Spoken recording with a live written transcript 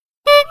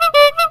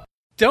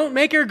Don't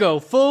make her go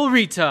full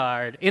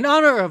retard. In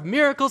honor of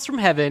Miracles from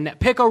Heaven,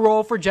 pick a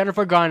role for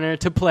Jennifer Garner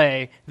to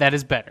play that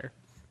is better.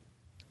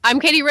 I'm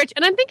Katie Rich,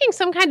 and I'm thinking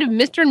some kind of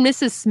Mr. and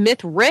Mrs.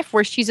 Smith riff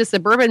where she's a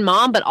suburban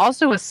mom, but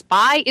also a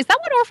spy. Is that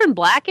what Orphan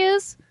Black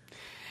is?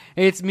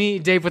 It's me,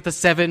 Dave with the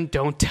 7.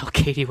 Don't tell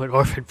Katie what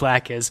Orphan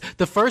Black is.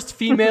 The first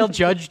female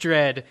Judge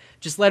Dredd.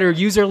 Just let her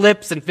use her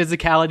lips and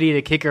physicality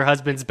to kick her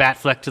husband's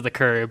Batfleck to the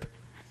curb.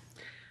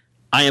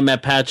 I am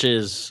Matt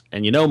Patches,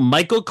 and you know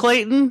Michael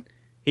Clayton?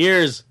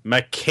 Here's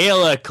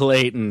Michaela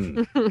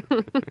Clayton.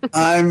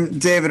 I'm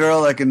David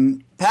Ehrlich,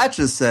 and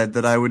Patches said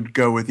that I would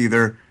go with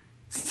either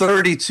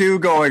 32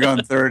 going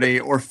on 30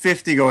 or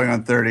 50 going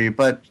on 30,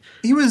 but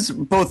he was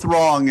both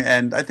wrong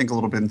and I think a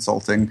little bit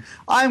insulting.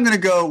 I'm going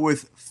to go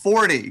with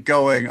 40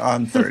 going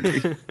on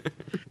 30.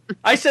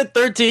 I said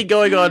 13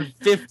 going on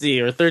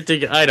 50 or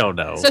 13. I don't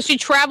know. So she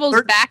travels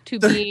back to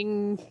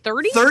being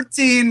 30?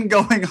 13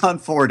 going on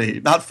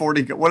 40, not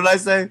 40. What did I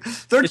say?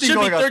 13 it should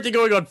going be 13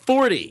 going on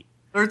 40.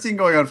 13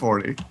 going on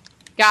 40.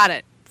 Got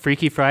it.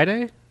 Freaky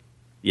Friday?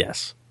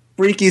 Yes.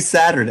 Freaky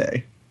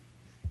Saturday.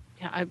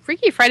 Yeah, a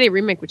Freaky Friday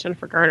remake with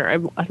Jennifer Garner.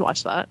 I'd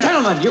watch that.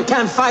 Gentlemen, you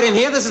can't fight in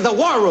here. This is the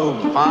war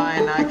room.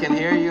 Fine, I can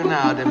hear you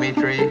now,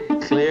 Dimitri.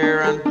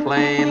 Clear and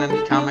plain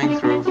and coming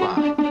through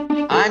fine.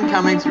 I'm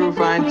coming through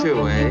fine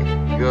too,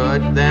 eh?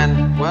 Good. Then,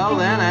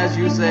 as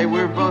you say,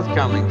 we're both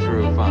coming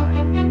through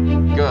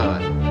fine.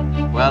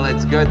 Good. Well,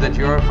 it's good that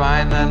you're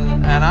fine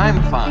and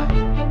I'm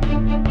fine.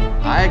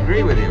 I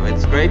agree with you.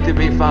 It's great to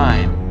be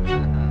fine.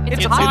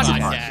 It's a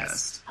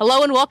podcast.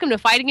 Hello and welcome to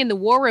Fighting in the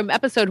War Room,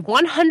 episode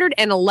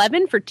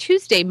 111 for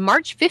Tuesday,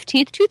 March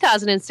 15th,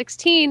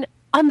 2016.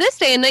 On this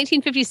day in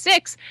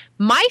 1956,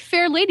 My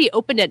Fair Lady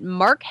opened at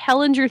Mark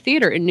Hellinger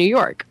Theater in New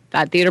York.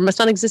 That theater must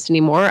not exist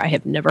anymore. I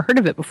have never heard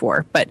of it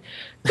before, but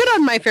good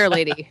on My Fair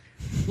Lady.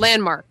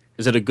 Landmark.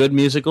 Is it a good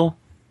musical?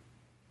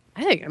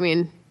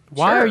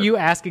 Why are you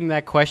asking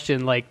that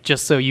question,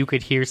 just so you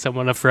could hear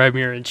someone affirm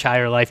your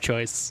entire life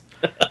choice?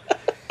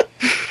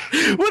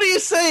 What are you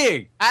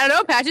saying? I don't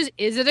know, Patches.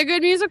 Is it a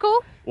good musical?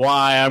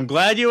 Why, I'm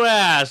glad you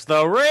asked.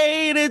 The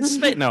rated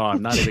space. No,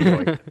 I'm not even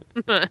going.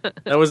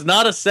 That was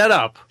not a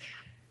setup.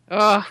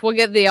 We'll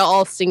get the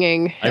all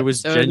singing. I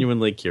was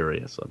genuinely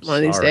curious. I'm one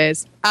of these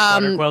days.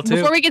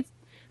 Before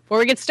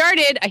we get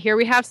started, I hear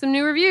we have some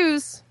new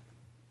reviews.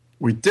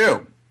 We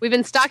do. We've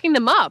been stocking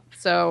them up,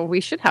 so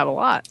we should have a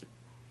lot.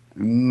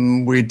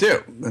 We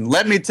do. And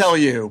let me tell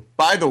you,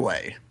 by the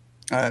way,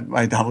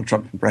 my Donald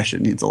Trump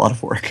impression needs a lot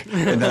of work.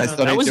 And then I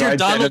that was your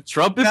Donald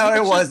Trump impression?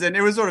 No, it wasn't.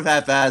 It was sort of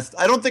half-assed.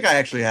 I don't think I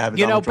actually have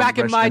a back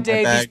in my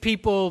day, these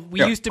people,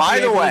 we used to be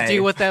able to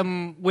deal with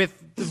them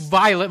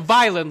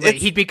violently.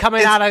 He'd be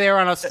coming out of there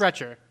on a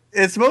stretcher.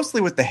 It's mostly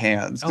with the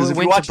hands. Because if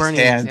you watch his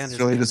hands, it's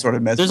really just sort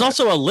of messy. There's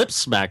also a lip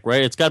smack,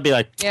 right? It's got to be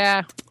like...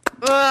 Yeah.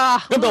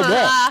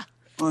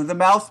 Well, the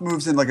mouth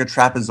moves in like a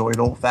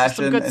trapezoidal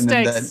fashion, and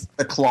then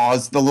the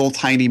claws, the little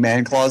tiny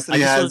man claws that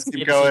he has,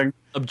 keep going.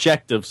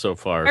 Objective so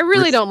far. I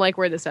really don't like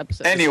where this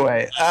episode is.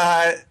 Anyway,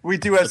 we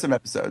do have some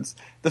episodes.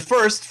 The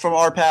first from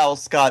our pal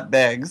Scott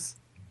Beggs,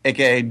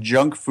 a.k.a.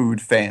 Junk Food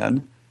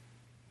Fan,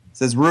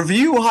 says,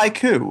 Review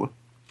Haiku.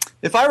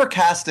 If I were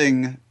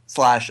casting /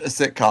 a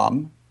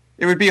sitcom,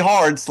 it would be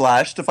hard /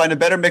 to find a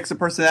better mix of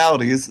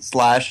personalities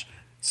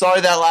 /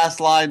 sorry that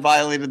last line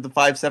violated the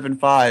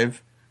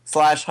 575 /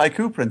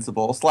 haiku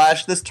principle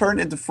 / this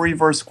turned into free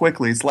verse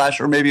quickly /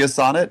 or maybe a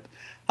sonnet.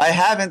 I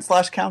haven't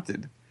 /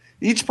 counted.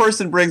 Each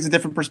person brings a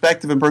different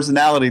perspective and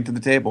personality to the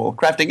table,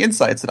 crafting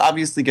insights that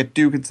obviously get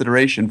due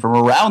consideration from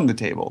around the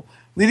table,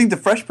 leading to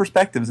fresh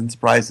perspectives and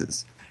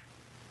surprises.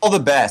 All the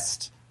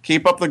best.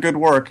 Keep up the good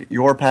work.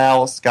 Your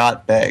pal,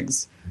 Scott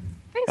Beggs.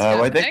 Thanks,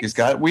 Scott. Thank you,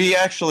 Scott. We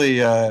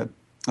actually,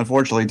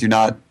 unfortunately, do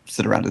not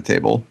sit around a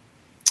table.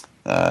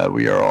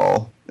 We are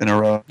all in a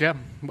row. Yeah,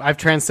 I've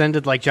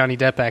transcended like Johnny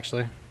Depp,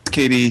 actually.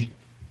 Katie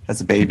has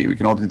a baby. We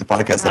can all do the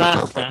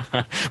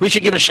podcast. We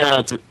should give a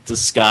shout out to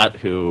Scott,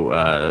 who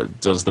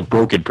does the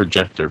Broken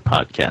Projector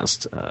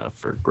podcast,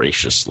 for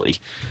graciously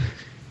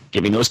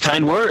giving those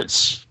kind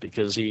words,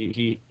 because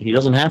he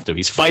doesn't have to.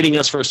 He's fighting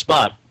us for a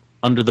spot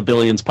under the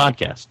Billions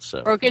podcast.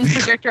 So Broken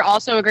Projector,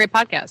 also a great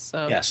podcast.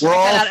 So yes, we're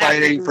all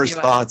fighting for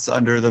spots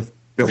under the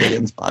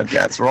Billions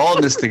podcast. We're all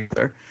in this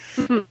together.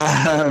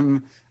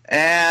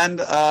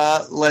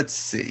 Let's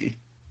see.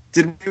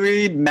 Did we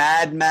read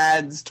Mad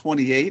Mads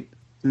 28,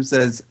 who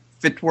says,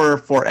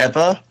 Fitwer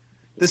forever?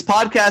 This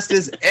podcast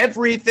is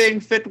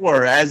everything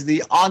Fitwer, as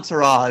the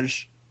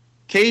entourage.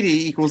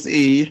 Katie equals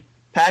E,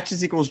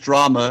 Patches equals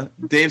drama,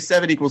 Dave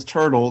 7 equals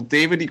turtle,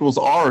 David equals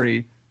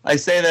Ari. I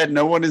say that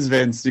no one is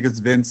Vince, because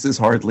Vince is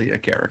hardly a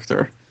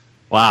character.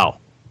 Wow.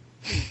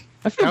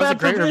 That was a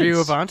great review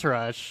of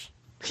Entourage.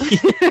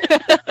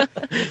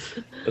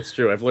 That's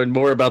true. I've learned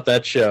more about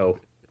that show.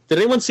 Did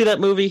anyone see that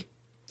movie?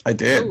 I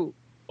did. Ooh.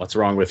 What's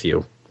wrong with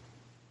you?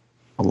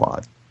 A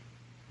lot.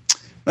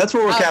 That's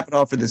where we're capping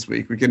off for this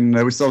week. We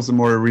still have some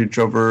more to reach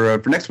over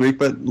for next week,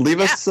 but leave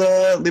us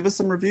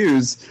some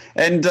reviews,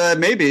 and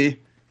maybe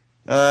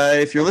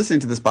if you're listening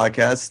to this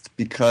podcast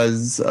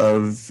because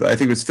of, I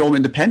think it was Film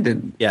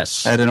Independent.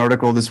 Yes. Had an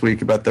article this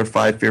week about their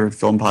 5 favorite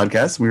film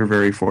podcasts. We were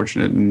very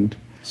fortunate and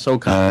So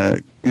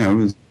kind. it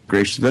was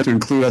gracious of them to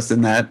include us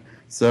in that.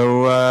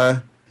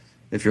 So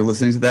if you're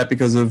listening to that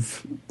because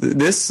of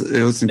this,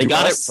 you're listening They to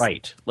got us, it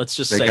right. Let's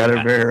just They say got that.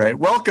 it very right.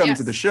 Welcome Yes.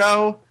 to the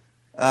show.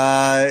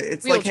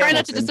 It's We will like try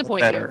not to Hamilton, but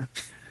disappoint better.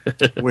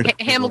 Which-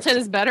 Hamilton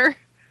is better.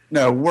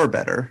 No, we're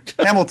better.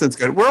 Hamilton's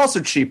good. We're also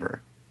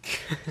cheaper.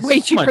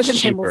 Way cheaper Much than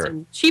cheaper.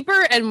 Hamilton.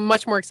 Cheaper and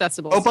much more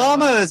accessible.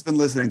 Obama has been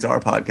listening to our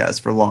podcast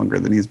for longer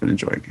than he's been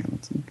enjoying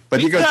Hamilton. But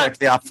he He's goes got- back to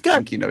the opposite he's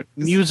got keynote.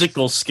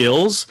 Musical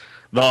skills.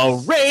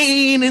 The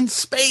rain in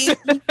Spain.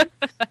 We've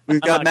I'm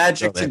got not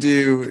magic gonna to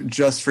do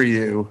just for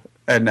you,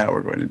 and now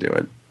we're going to do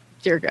it.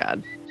 Dear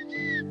God.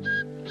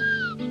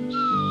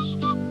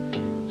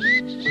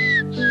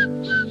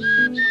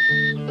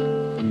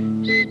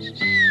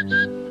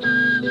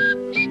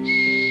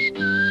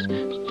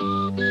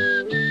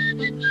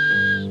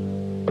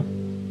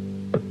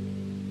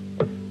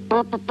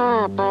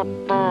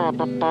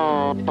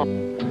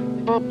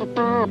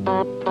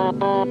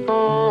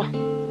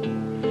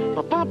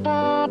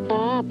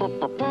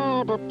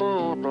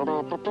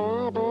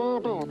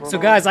 So,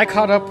 guys, I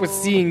caught up with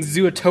seeing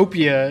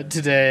Zootopia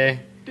today.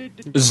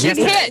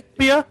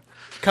 Zootopia? A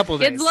couple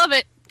of days. Kids love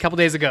it. Couple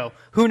days ago.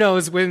 Who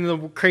knows, within the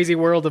crazy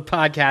world of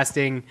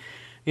podcasting,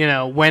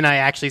 when I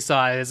actually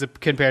saw it as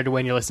compared to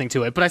when you're listening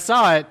to it. But I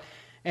saw it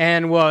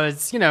and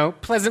was,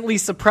 pleasantly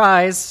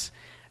surprised,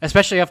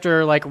 especially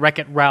after,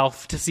 Wreck-It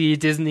Ralph, to see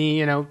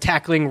Disney,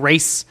 tackling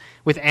race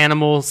with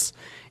animals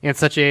in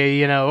such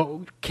a,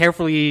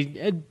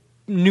 carefully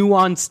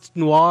nuanced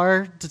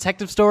noir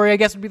detective story, I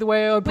guess would be the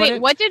way I would put Wait,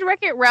 it. what did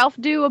Wreck-It Ralph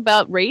do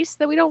about race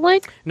that we don't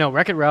like? No,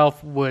 Wreck-It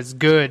Ralph was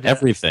good.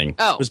 Everything.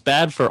 Oh. It was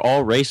bad for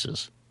all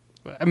races.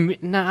 I'm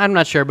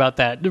not sure about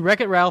that.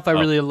 Wreck-It Ralph I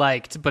really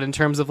liked, but in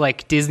terms of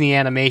Disney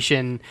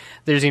animation,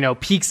 there's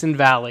peaks and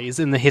valleys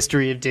in the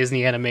history of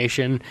Disney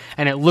animation,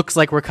 and it looks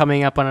like we're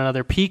coming up on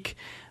another peak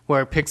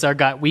where Pixar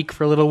got weak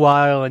for a little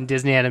while and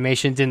Disney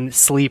animation didn't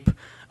sleep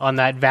on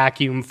that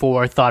vacuum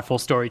for thoughtful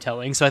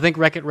storytelling. So I think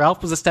Wreck-It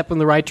Ralph was a step in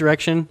the right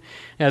direction,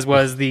 as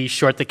was the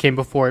short that came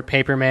before it,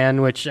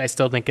 Paperman, which I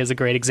still think is a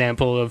great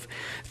example of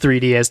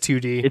 3D as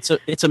 2D.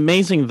 It's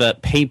amazing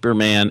that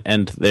Paperman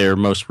and their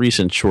most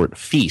recent short,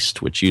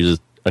 Feast, which uses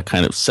a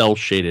kind of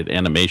cel-shaded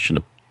animation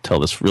to tell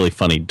this really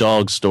funny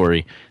dog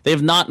story, they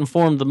have not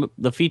informed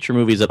the feature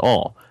movies at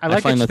all. I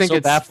like find to that think so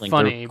it's baffling.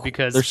 funny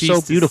because they're Feast so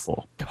is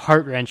beautiful.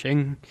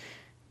 heart-wrenching.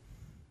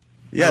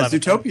 Yeah, love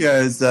it.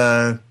 Zootopia is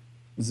a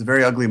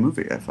very ugly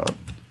movie, I thought.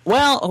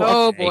 Well,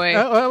 Oh, okay. boy.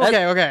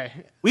 Okay.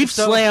 We've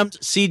slammed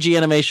CG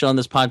animation on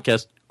this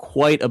podcast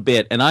quite a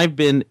bit, and I've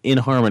been in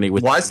harmony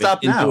with Why you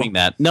stop in now? doing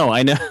that. No,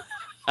 I know.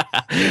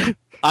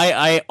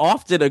 I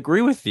often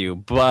agree with you,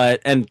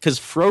 because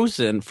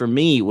Frozen for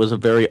me was a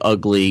very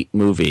ugly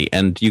movie,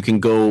 and you can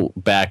go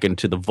back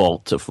into the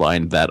vault to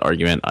find that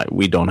argument.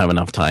 We don't have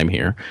enough time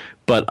here,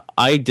 but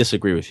I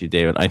disagree with you,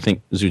 David. I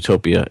think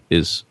Zootopia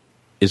is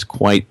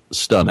quite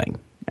stunning,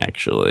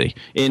 actually,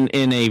 in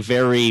a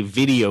very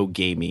video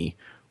gamey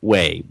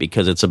way,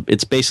 because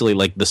it's basically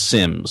like The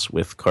Sims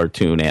with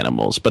cartoon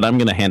animals. But I'm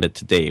going to hand it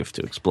to Dave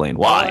to explain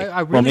why.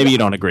 I Well, really- maybe you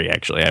don't agree,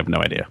 actually. I have no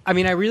idea. I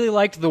mean, I really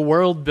liked the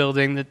world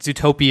building that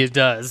Zootopia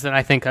does, and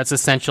I think that's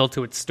essential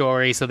to its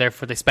story, so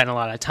therefore they spend a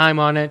lot of time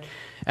on it.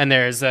 And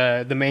there's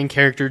the main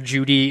character,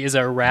 Judy, is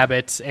a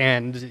rabbit,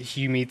 and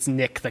he meets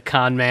Nick, the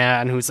con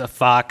man, who's a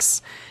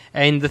fox.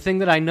 And the thing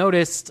that I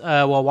noticed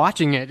while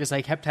watching it is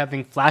I kept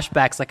having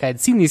flashbacks like I had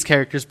seen these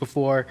characters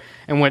before,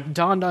 and what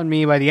dawned on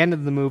me by the end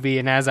of the movie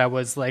and as I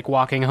was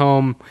walking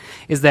home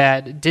is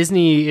that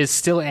Disney is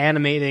still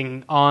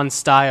animating on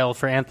style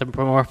for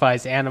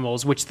anthropomorphized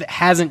animals, which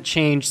hasn't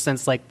changed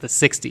since the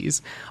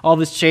 60s. All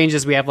this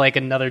changes, we have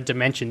another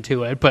dimension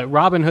to it, but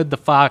Robin Hood the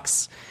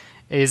Fox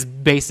is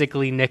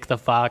basically Nick the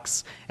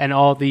Fox, and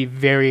all the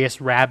various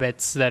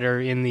rabbits that are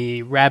in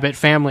the rabbit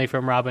family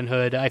from Robin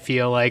Hood, I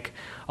feel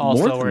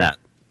also More than that.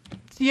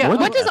 Yeah. More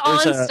than What does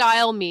There's on a-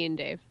 style mean,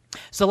 Dave?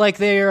 So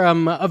they're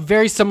a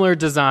very similar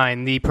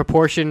design. The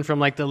proportion from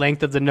the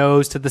length of the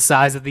nose to the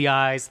size of the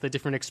eyes, the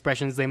different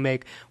expressions they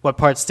make, what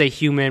parts stay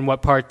human,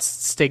 what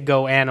parts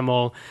go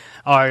animal,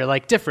 are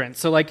different.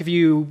 So if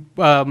you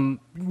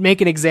make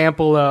an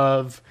example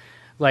of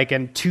a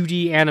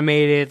 2D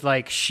animated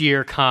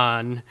Shere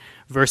Khan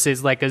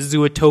versus a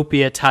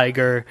Zootopia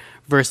tiger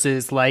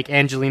versus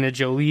Angelina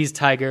Jolie's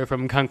tiger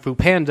from Kung Fu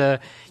Panda,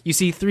 you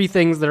see three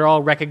things that are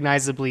all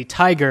recognizably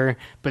tiger,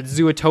 but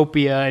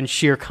Zootopia and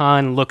Shere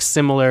Khan look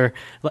similar,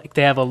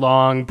 they have a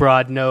long,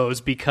 broad nose,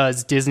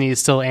 because Disney is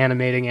still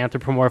animating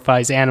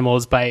anthropomorphized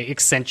animals by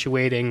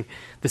accentuating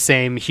the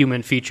same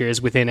human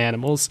features within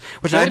animals,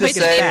 which I Can I think just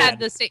is say-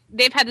 bad.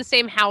 They've had the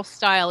same house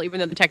style, even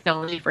though the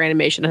technology for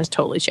animation has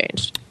totally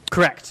changed.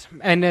 Correct.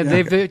 And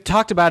they've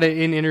talked about it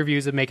in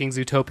interviews of making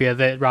Zootopia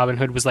that Robin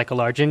Hood was like a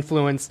large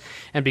influence.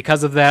 And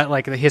because of that,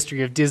 like the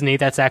history of Disney,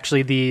 that's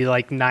actually the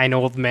like 9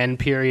 old men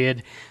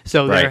period.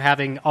 So they're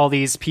having all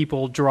these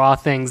people draw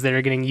things that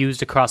are getting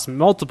used across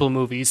multiple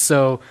movies.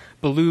 So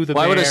Baloo the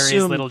bear is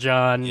Little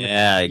John.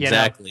 Yeah,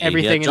 exactly. You know,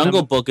 everything.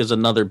 Jungle Book is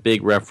another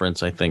big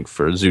reference, I think,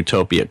 for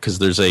Zootopia, because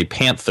there's a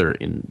panther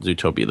in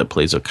Zootopia that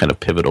plays a kind of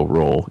pivotal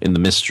role in the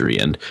mystery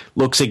and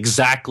looks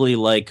exactly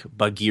like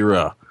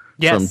Bagheera.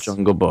 Yes. From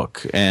Jungle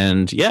Book.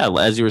 And yeah,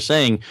 as you were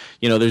saying,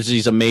 you know, there's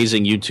these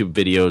amazing YouTube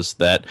videos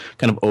that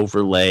kind of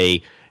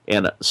overlay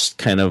and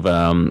kind of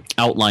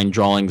outline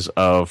drawings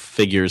of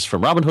figures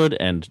from Robin Hood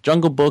and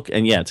Jungle Book.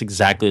 And yeah, it's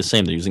exactly the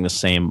same. They're using the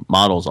same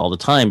models all the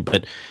time.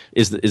 But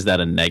is that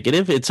a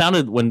negative? It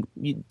sounded when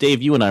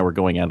Dave, you and I were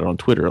going at it on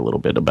Twitter a little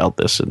bit about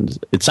this,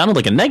 and it sounded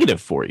like a negative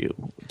for you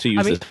to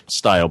use this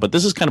style. But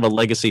this is kind of a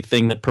legacy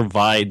thing that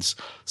provides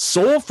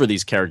soul for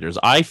these characters.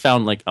 I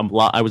found like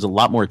I was a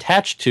lot more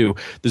attached to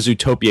the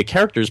Zootopia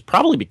characters,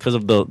 probably because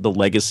of the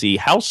legacy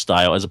house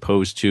style, as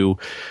opposed to,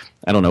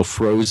 I don't know,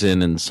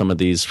 Frozen and some of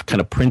these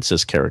kind of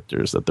princess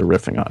characters that they're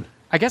riffing on.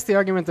 I guess the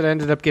argument that I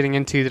ended up getting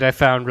into that I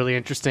found really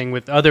interesting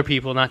with other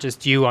people, not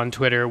just you on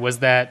Twitter, was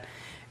that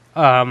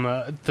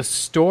the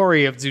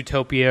story of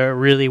Zootopia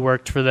really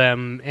worked for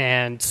them,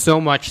 and so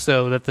much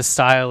so that the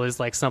style is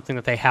like something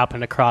that they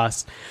happened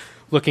across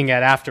looking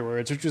at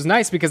afterwards, which was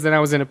nice because then I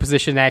was in a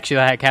position to actually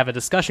like have a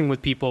discussion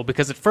with people,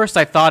 because at first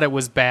I thought it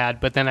was bad,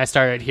 but then I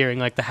started hearing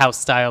like the house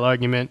style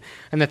argument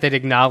and that they'd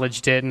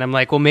acknowledged it, and I'm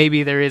like, well,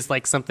 maybe there is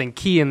like something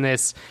key in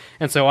this.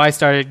 And so I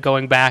started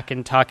going back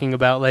and talking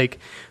about like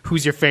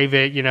who's your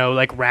favorite, you know,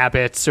 like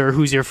rabbits, or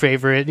who's your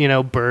favorite, you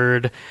know,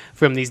 bird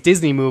from these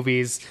Disney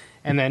movies,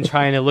 and then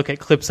trying to look at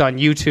clips on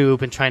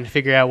YouTube and trying to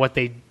figure out what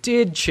they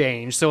did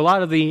change. So a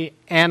lot of the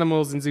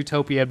animals in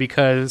Zootopia,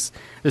 because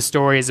the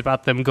story is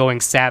about them going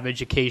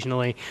savage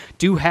occasionally,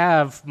 do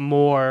have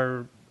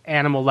more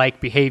animal-like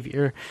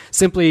behavior,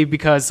 simply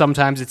because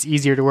sometimes it's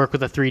easier to work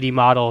with a 3D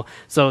model.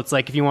 So it's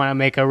like if you want to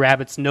make a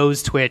rabbit's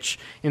nose twitch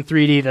in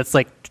 3D, that's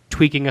like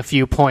tweaking a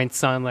few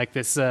points on like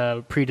this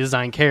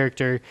pre-designed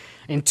character.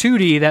 In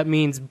 2D, that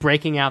means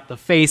breaking out the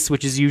face,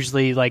 which is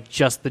usually like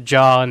just the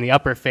jaw and the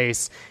upper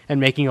face, and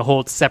making a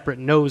whole separate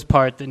nose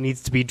part that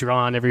needs to be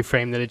drawn every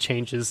frame that it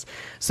changes.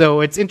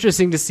 So it's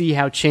interesting to see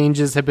how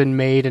changes have been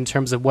made in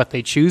terms of what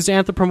they choose to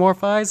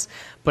anthropomorphize.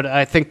 But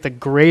I think the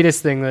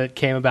greatest thing that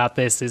came about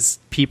this is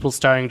people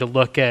starting to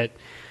look at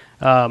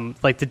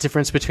like the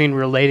difference between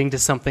relating to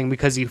something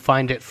because you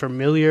find it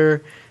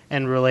familiar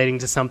and relating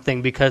to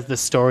something because the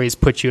stories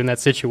put you in that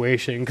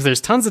situation. Because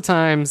there's tons of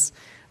times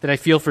that I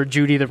feel for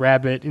Judy the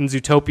rabbit in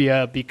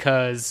Zootopia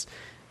because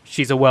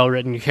she's a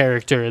well-written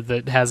character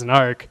that has an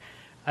arc.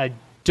 I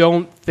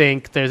don't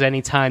think there's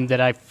any time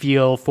that I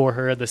feel for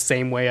her the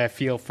same way I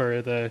feel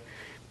for the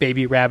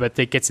baby rabbit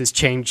that gets his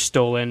change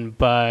stolen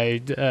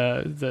by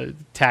the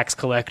tax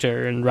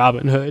collector in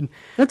Robin Hood.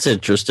 That's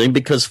interesting,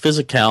 because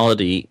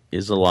physicality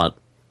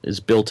is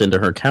built into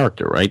her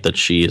character, right? That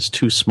she is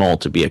too small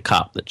to be a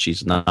cop, that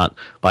she's not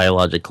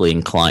biologically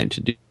inclined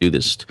to do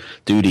this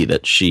duty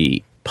that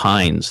she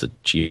pines, that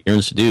she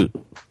yearns to do.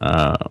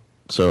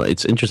 So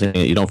it's interesting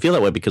that you don't feel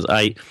that way, because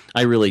I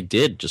really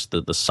did. Just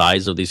the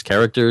size of these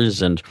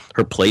characters and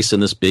her place in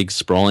this big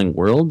sprawling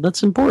world,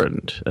 that's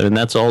important. I mean,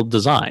 that's all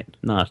design,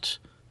 not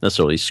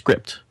necessarily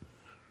script.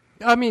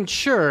 I mean,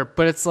 sure,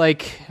 but it's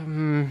like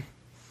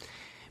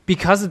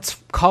because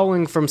it's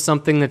calling from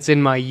something that's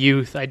in my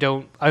youth,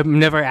 I'm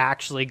never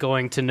actually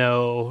going to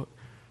know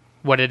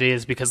what it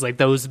is, because like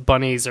those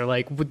bunnies are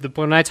like,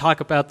 when I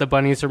talk about the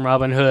bunnies from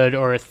Robin Hood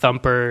or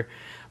Thumper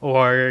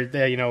or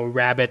the, you know,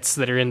 rabbits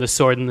that are in the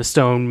Sword and the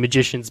Stone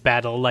Magician's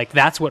Battle, like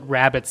that's what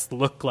rabbits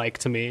look like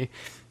to me.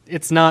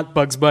 It's not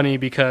Bugs Bunny,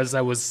 because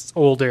I was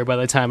older by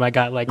the time I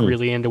got like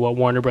really into what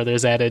Warner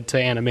Brothers added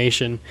to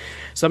animation.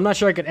 So I'm not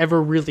sure I could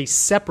ever really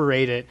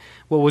separate it.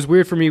 What was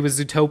weird for me with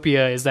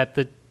Zootopia is that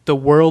the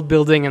world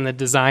building and the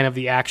design of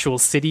the actual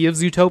city of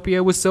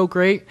Zootopia was so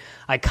great.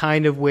 I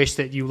kind of wish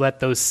that you let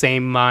those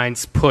same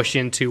minds push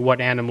into what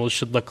animals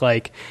should look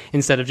like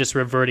instead of just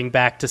reverting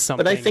back to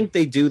something. But I think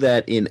they do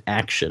that in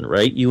action,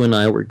 right? You and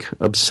I were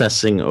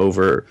obsessing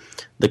over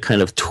the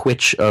kind of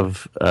twitch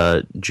of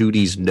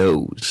Judy's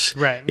nose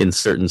in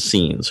certain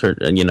scenes.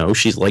 And you know,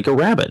 she's like a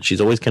rabbit.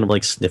 She's always kind of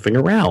like sniffing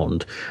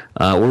around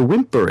or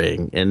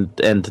whimpering, and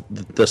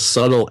the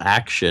subtle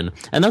action.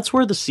 And that's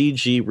where the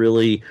CG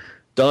really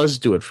does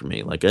do it for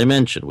me. Like I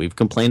mentioned, we've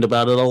complained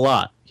about it a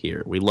lot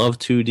here. We love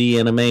 2D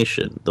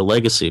animation, the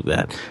legacy of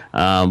that.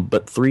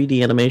 But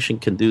 3D animation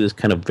can do this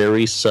kind of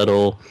very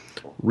subtle,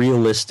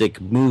 realistic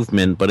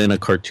movement, but in a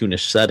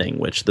cartoonish setting,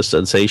 which the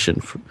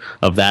sensation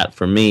of that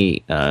for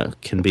me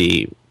can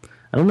be,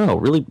 I don't know,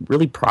 really,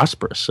 really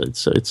prosperous.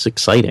 It's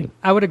exciting.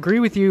 I would agree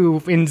with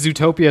you in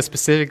Zootopia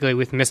specifically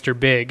with Mr.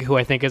 Big, who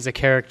I think is a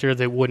character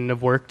that wouldn't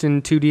have worked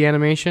in 2D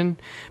animation,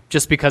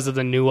 just because of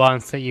the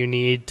nuance that you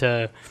need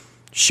to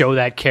show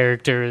that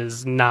character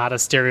is not a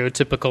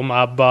stereotypical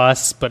mob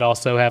boss, but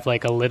also have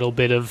like a little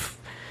bit of,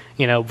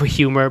 you know,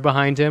 humor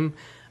behind him.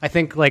 I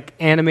think like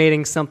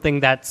animating something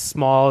that's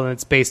small and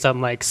it's based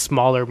on like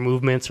smaller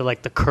movements or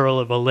like the curl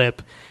of a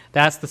lip,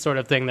 that's the sort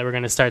of thing that we're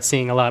going to start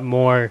seeing a lot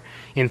more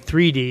in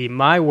 3D.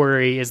 My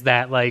worry is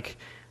that like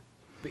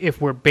if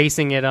we're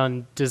basing it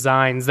on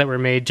designs that were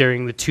made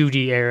during the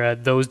 2D era,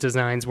 those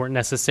designs weren't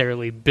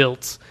necessarily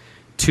built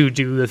to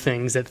do the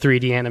things that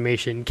 3D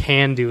animation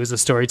can do as a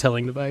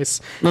storytelling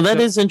device. No,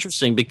 that is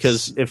interesting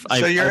because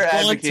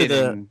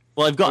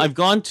I've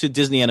gone to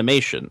Disney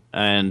Animation,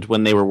 and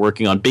when they were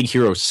working on Big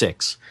Hero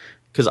 6,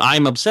 because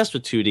I'm obsessed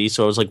with 2D,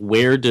 so I was like,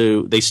 where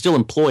do they still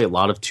employ a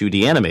lot of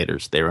 2D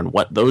animators there? And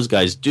what those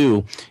guys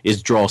do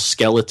is draw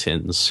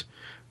skeletons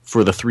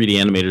for the 3D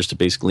animators to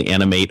basically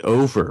animate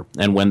over.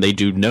 And when they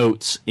do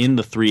notes in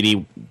the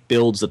 3D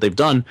builds that they've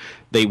done,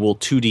 they will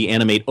 2D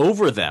animate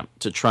over them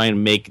to try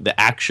and make the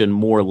action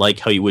more like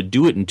how you would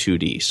do it in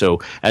 2D. So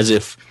as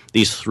if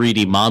these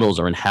 3D models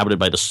are inhabited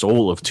by the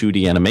soul of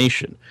 2D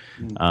animation.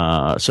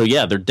 So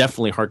yeah, they're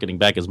definitely harkening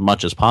back as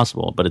much as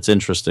possible. But it's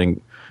interesting,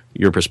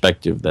 your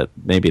perspective, that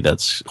maybe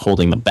that's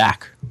holding them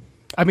back.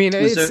 I mean,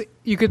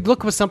 you could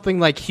look with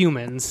something like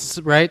Humans,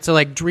 right? So,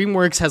 like,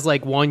 DreamWorks has,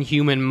 like, one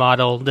human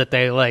model that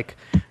they, like,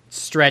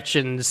 stretch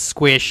and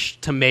squish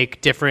to make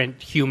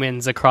different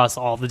humans across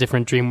all the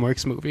different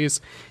DreamWorks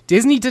movies.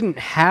 Disney didn't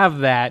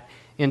have that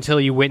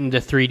until you went into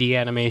 3D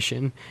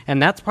animation.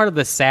 And that's part of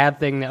the sad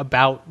thing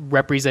about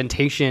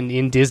representation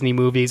in Disney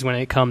movies when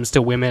it comes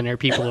to women or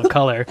people of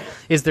color,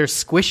 is they're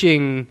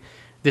squishing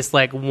this,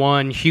 like,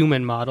 one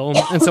human model.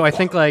 And so I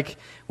think, like,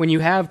 when you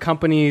have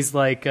companies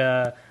like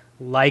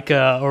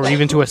Laika, or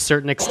even to a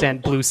certain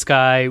extent Blue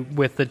Sky,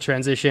 with the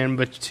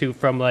transition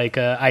from like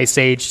Ice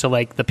Age to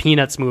like the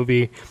Peanuts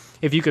movie,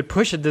 if you could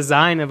push a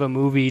design of a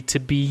movie to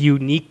be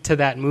unique to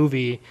that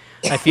movie,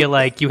 I feel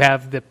like you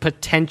have the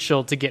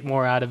potential to get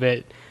more out of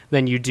it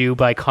than you do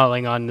by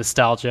calling on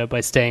nostalgia, by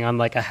staying on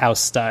like a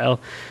house style.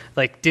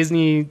 Like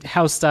Disney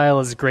house style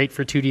is great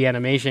for 2D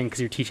animation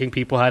because you're teaching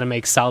people how to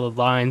make solid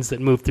lines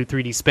that move through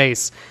 3D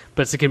space,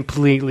 but it's a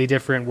completely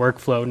different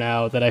workflow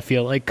now that I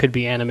feel like could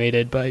be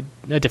animated by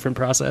a different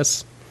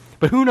process.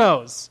 But who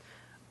knows?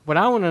 What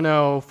I want to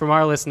know from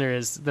our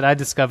listeners that I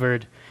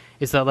discovered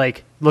is that,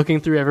 like, looking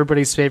through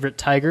everybody's favorite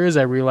tigers,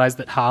 I realized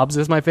that Hobbs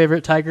is my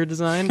favorite tiger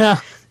design.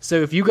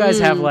 So if you guys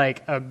have,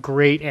 like, a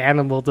great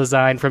animal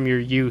design from your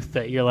youth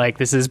that you're like,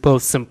 this is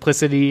both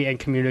simplicity and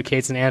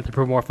communicates an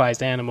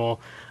anthropomorphized animal,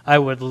 I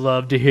would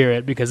love to hear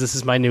it, because this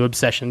is my new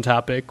obsession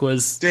topic.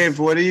 Dave,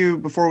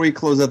 before we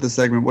close out the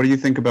segment, what do you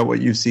think about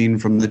what you've seen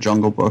from the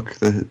Jungle Book,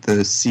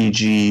 the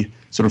CG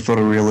sort of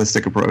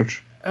photorealistic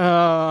approach?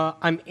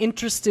 I'm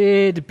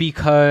interested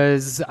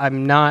because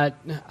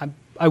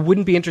I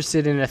wouldn't be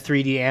interested in a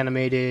 3D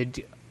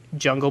animated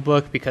Jungle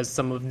Book, because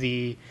some of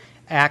the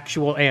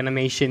actual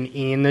animation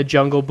in the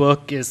Jungle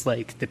Book is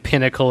like the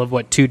pinnacle of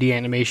what 2D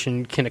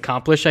animation can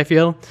accomplish, I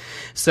feel.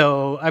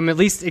 So I'm at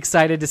least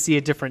excited to see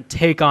a different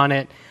take on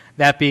it.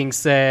 That being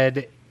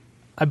said,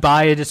 I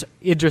buy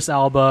Idris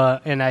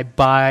Elba, and I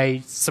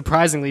buy,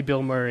 surprisingly,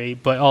 Bill Murray,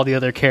 but all the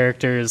other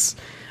characters,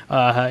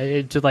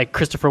 like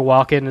Christopher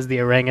Walken as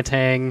the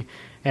orangutan,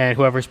 and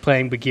whoever's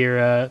playing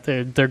Bagheera,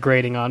 they're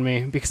grating on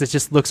me, because it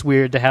just looks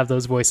weird to have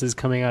those voices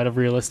coming out of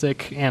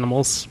realistic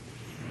animals.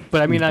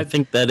 But I mean, I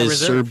think that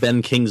is Sir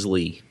Ben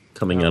Kingsley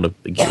coming out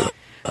of Bagheera.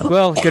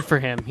 Well, good for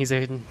him. He's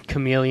a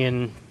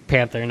chameleon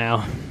panther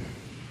now.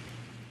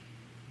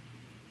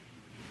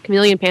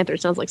 Chameleon panther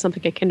sounds like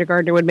something a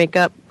kindergartner would make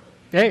up.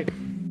 Hey.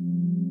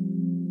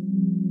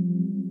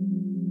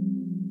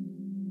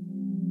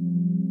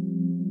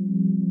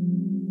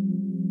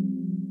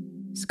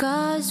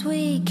 Scars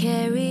we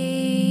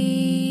carry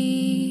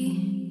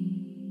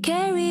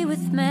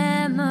with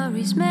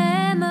memories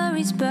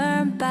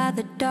burned by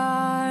the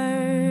dark.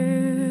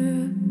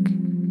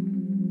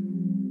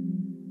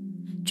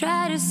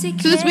 Try to see.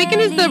 So this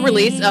weekend is the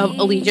release of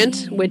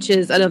Allegiant, which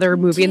is another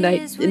movie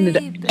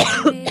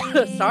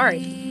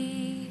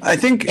sorry. I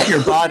think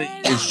your body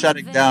is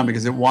shutting down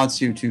because it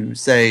wants you to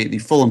say the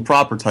full and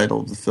proper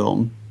title of the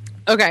film.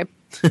 Okay.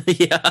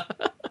 Yeah.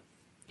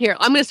 Here,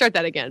 I'm going to start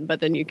that again, but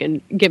then you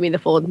can give me the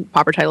full and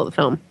proper title of the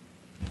film.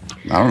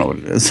 I don't know what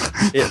it is.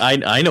 Yeah,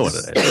 I know what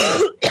it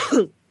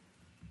is.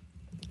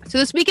 So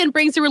this weekend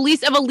brings the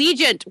release of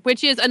Allegiant,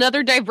 which is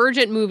another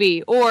Divergent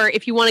movie. Or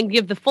if you want to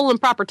give the full and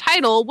proper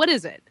title, what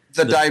is it?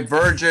 The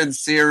Divergent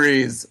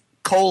series,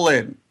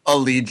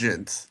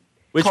 Allegiant.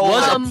 Which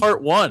was a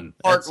part one.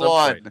 Part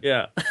one.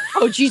 Yeah.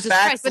 Oh, Jesus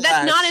Christ. But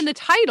that's not in the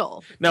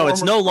title. No,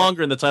 it's no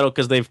longer in the title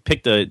because they've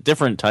picked a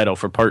different title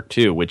for part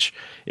two, which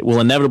it will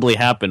inevitably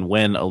happen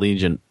when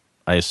Allegiant,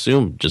 I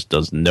assume, just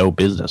does no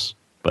business.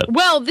 But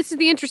well, this is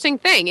the interesting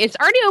thing. It's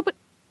already open.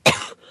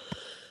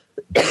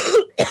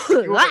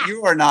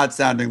 You are not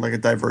sounding like a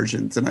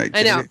Divergent tonight,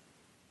 Katie. I know.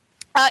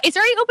 It's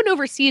already opened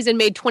overseas and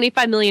made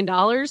 $25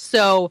 million.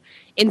 So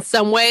in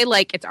some way,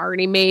 like, it's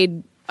already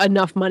made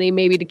enough money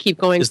maybe to keep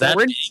going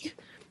forward. Big?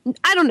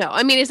 I don't know.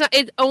 I mean, it's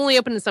only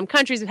opened in some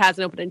countries. It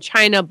hasn't opened in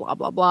China, blah,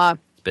 blah, blah.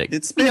 Big.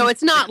 It's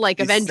it's not like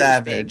Avengers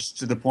Savage big.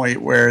 To the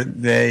point where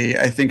they,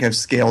 I think, have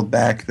scaled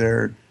back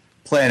their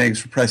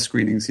plannings for press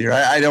screenings here.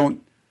 I don't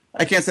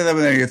I can't say that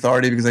with any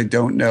authority because I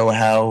don't know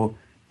how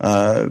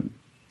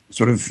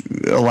sort of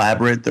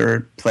elaborate their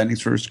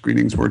plannings for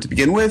screenings were to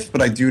begin with,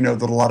 but I do know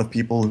that a lot of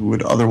people who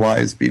would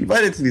otherwise be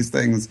invited to these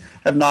things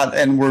have not,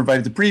 and were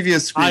invited to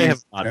previous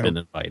screenings. I have not been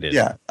invited.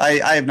 Yeah, I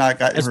have not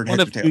heard as one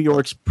of New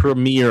York's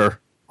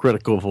premier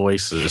critical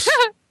voices.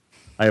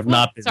 I have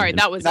not been. Sorry,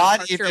 that was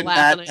not even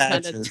Matt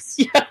Patches.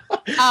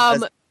 Yeah.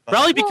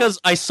 Probably because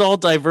I saw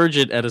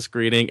Divergent at a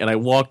screening and I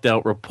walked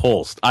out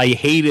repulsed. I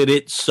hated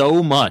it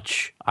so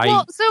much. I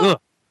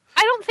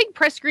don't think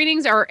press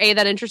screenings are A,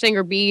 that interesting,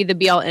 or B, the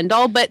be-all,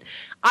 end-all, but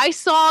I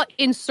saw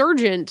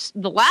Insurgent,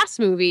 the last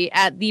movie,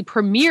 at the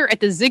premiere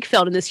at the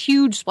Ziegfeld in this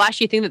huge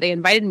splashy thing that they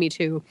invited me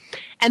to.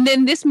 And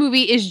then this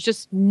movie is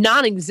just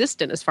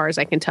non-existent as far as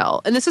I can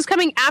tell. And this is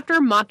coming after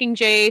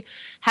Mockingjay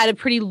had a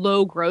pretty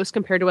low gross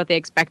compared to what they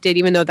expected,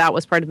 even though that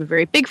was part of a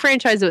very big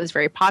franchise that was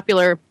very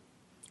popular.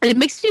 And it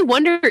makes me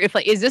wonder if,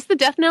 like, is this the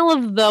death knell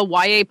of the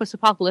YA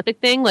post-apocalyptic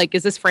thing? Like,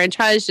 is this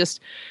franchise just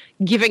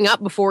giving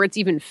up before it's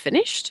even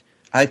finished?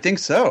 I think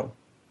so.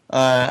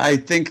 I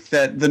think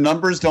that the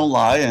numbers don't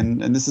lie,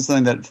 and this is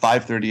something that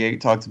 538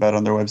 talked about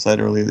on their website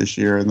earlier this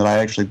year, and that I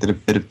actually did a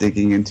bit of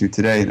digging into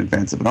today in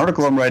advance of an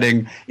article I'm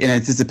writing in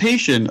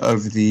anticipation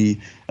of the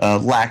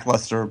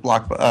lackluster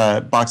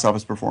box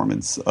office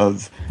performance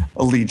of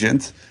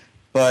Allegiant.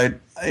 But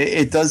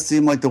it does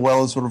seem like the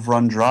well is sort of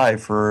run dry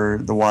for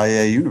the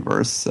YA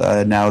universe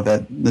now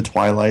that the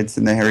Twilights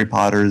and the Harry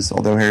Potters,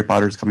 although Harry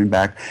Potter's coming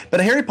back. But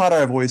Harry Potter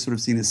I've always sort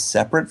of seen as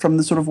separate from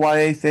the sort of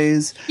YA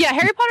phase. Yeah,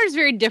 Harry Potter is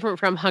very different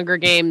from Hunger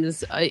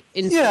Games. And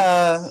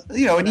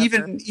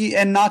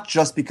not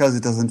just because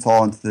it doesn't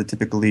fall into the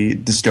typically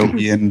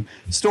dystopian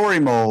story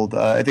mold.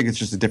 I think it's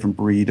just a different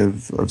breed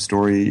of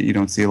story. You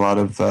don't see a lot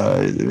of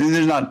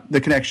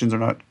the connections are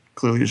not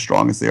clearly as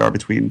strong as they are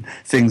between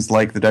things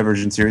like the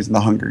Divergent series and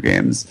the Hunger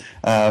Games.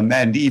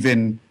 And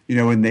even,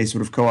 when they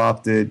sort of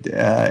co-opted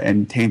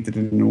and tainted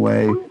it in a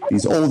way,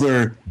 these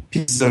older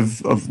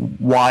pieces of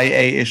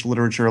YA-ish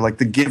literature like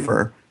The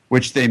Giver,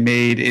 which they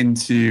made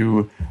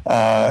into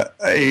a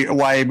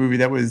YA movie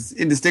that was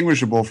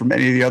indistinguishable from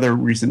any of the other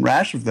recent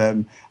rash of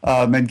them.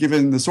 And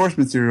given the source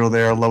material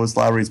there, Lois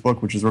Lowry's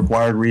book, which is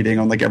required reading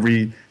on like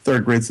every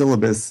third grade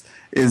syllabus,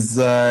 is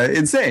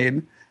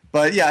insane.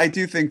 But yeah, I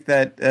do think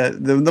that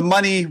the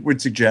money would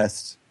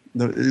suggest,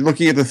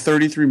 looking at the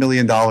 $33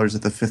 million that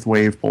the Fifth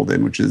Wave pulled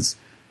in, which is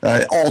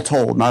all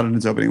told, not in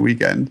its opening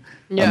weekend.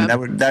 Yeah.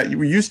 That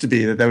used to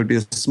be that would be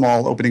a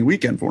small opening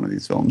weekend for one of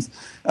these films.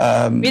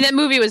 That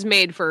movie was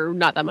made for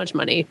not that much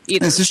money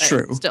either. This is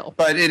true. Still.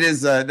 But it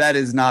is that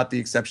is not the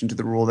exception to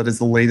the rule. That is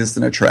the latest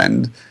in a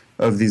trend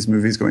of these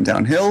movies going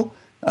downhill.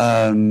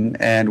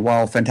 And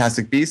while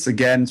Fantastic Beasts,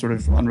 again, sort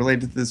of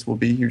unrelated to this, will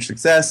be a huge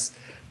success,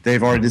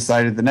 they've already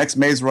decided the next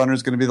Maze Runner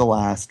is going to be the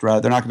last.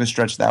 Right? They're not going to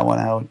stretch that one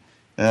out.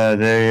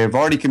 They've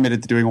already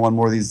committed to doing one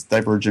more of these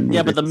Divergent movies.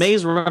 Yeah, but the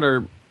Maze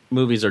Runner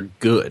movies are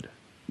good.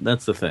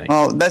 That's the thing.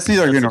 Well, that's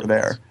neither here nor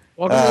there.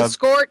 Welcome to the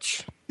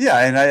Scorch. Yeah,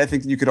 and I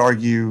think you could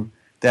argue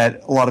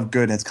that a lot of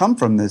good has come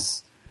from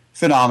this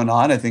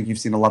phenomenon. I think you've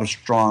seen a lot of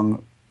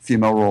strong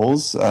female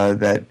roles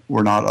that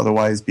were not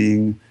otherwise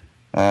being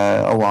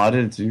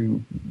allotted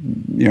to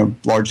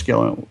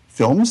large-scale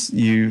films.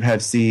 You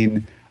have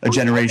seen a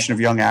generation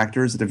of young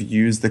actors that have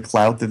used the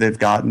clout that they've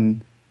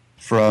gotten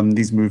from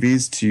these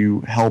movies to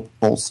help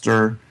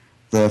bolster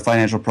the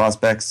financial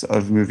prospects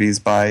of movies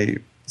by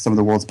some of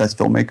the world's best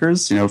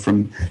filmmakers,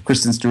 from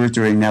Kristen Stewart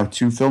doing now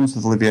 2 films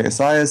with Olivier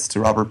Assayas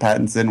to Robert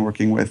Pattinson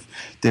working with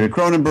David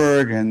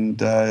Cronenberg and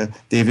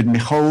David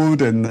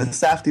Michaud and the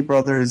Safdie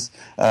brothers,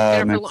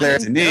 and Claire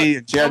Denis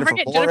and Jennifer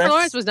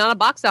Lawrence was not a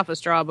box office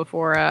draw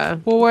before.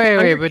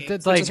 Wait, but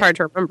that's it's hard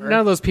to remember. None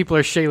of those people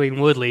are Shailene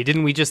Woodley.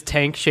 Didn't we just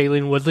tank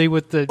Shailene Woodley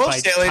with the?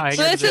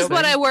 So this is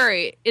what I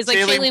worry. Is like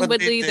Shailene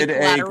Woodley did the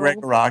collateral? a Greg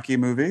Araki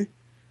movie.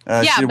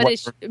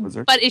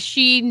 But is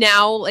she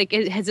now, like,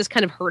 has this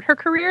kind of hurt her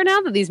career now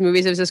that these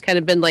movies have just kind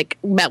of been, like,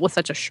 met with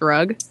such a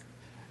shrug?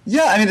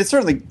 Yeah, I mean, it's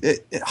certainly,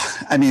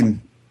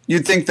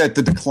 you'd think that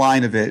the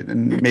decline of it,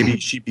 and maybe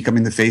she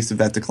becoming the face of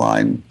that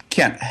decline,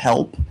 can't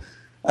help.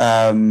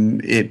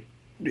 It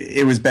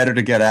was better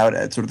to get out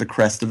at sort of the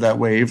crest of that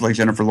wave like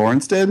Jennifer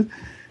Lawrence did.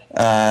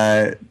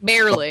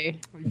 Barely.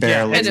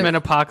 Yeah, X-Men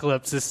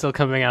Apocalypse is still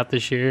coming out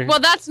this year. Well,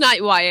 that's not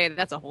YA.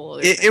 That's a whole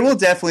other thing. It will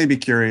definitely be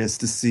curious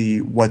to see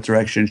what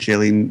direction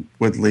Shailene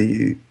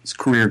Woodley's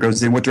career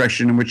goes in, what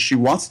direction in which she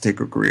wants to take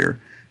her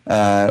career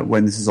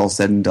when this is all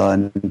said and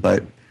done.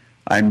 But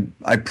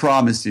I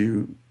promise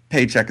you,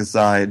 paycheck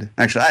aside,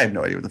 actually, I have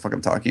no idea what the fuck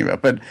I'm talking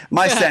about. But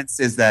my sense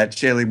is that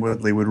Shailene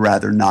Woodley would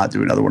rather not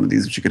do another one of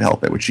these if she could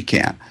help it, which she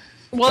can't.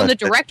 Well, and the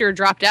director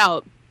dropped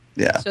out.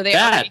 Yeah. So they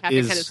already have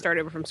to kind of start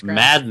over from scratch.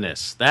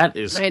 Madness. That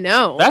is. I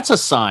know. That's a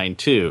sign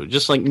too.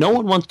 Just like no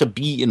one wants to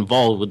be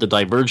involved with the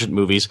Divergent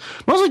movies,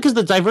 mostly because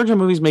the Divergent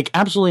movies make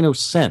absolutely no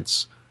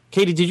sense.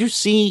 Katie, did you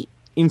see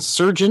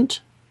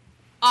Insurgent?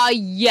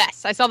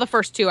 Yes, I saw the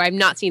first 2. I've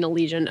not seen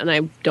Allegiant, and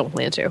I don't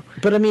plan to.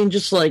 But I mean,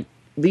 just like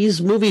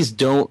these movies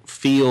don't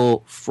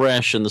feel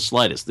fresh in the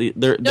slightest. They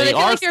feel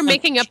like they're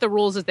making up the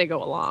rules as they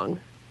go along.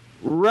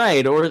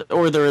 Right, or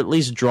they're at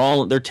least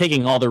they're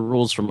taking all the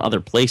rules from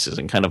other places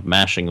and kind of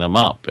mashing them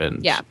up.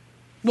 And yeah.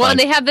 Well, and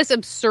they have this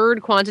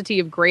absurd quantity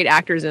of great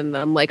actors in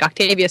them. Like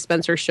Octavia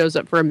Spencer shows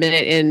up for a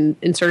minute in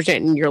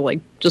Insurgent, and you're like,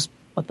 just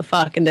what the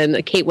fuck? And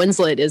then Kate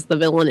Winslet is the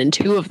villain in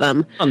 2 of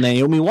them. Oh,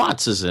 Naomi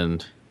Watts is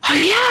in. Oh,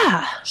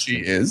 yeah. She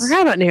is. I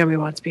forgot about Naomi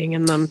Watts being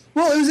in them.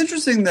 Well, it was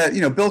interesting that,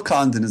 Bill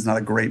Condon is not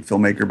a great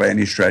filmmaker by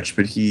any stretch,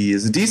 but he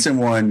is a decent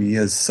one. He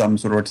has some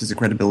sort of artistic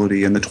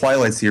credibility, and the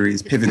Twilight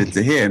series pivoted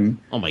to him.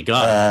 Oh, my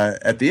God.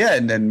 At the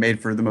end, and made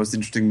for the most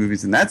interesting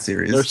movies in that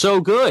series. They're so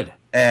good.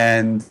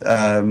 And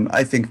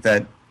I think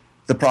that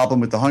the problem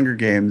with the Hunger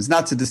Games,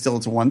 not to distill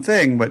it to one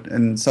thing,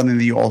 and something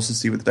that you also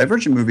see with the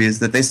Divergent movie, is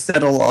that they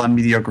settle on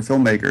mediocre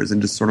filmmakers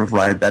and just sort of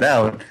ride that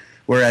out.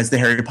 Whereas the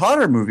Harry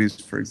Potter movies,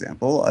 for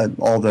example,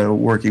 although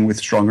working with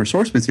stronger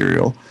source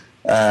material,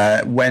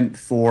 went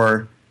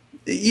for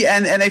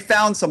and they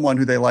found someone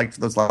who they liked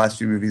for those last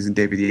few movies in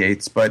David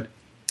Yates, but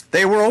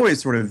they were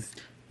always sort of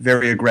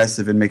very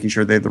aggressive in making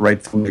sure they had the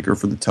right filmmaker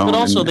for the tone. But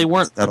also, they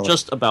weren't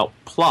just about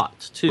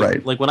plot, too.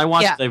 Right. Like, when I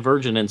watched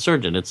Divergent and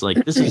Insurgent, it's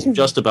like, this is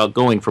just about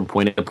going from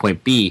point A to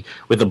point B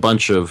with a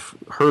bunch of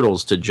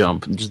hurdles to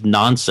jump, just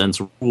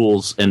nonsense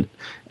rules and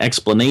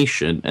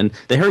explanation. And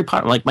the Harry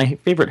Potter, like, my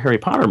favorite Harry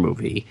Potter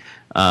movie,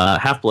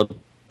 Half-Blood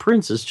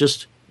Prince, is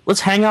just,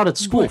 let's hang out at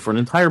school for an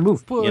entire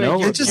movie, It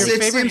Your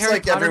favorite seems Harry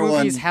like Potter everyone...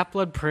 movie is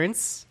Half-Blood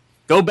Prince?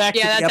 Go back to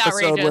the that's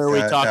episode outrageous. where we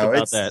talk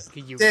about that.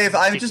 Dave,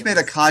 I've just made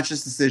a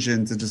conscious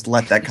decision to just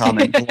let that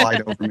comment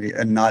glide over me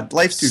and not.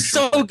 Life's too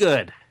short. So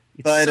good.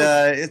 But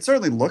it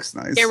certainly looks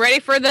nice. Get ready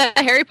for the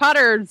Harry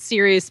Potter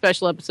series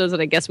special episodes that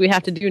I guess we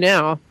have to do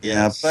now.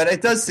 Yeah, but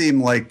it does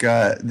seem like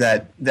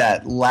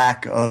that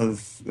lack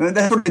of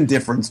that sort of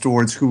indifference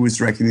towards who was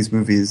directing these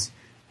movies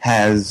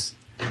has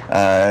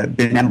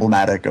been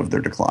emblematic of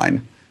their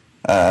decline.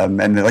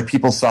 And like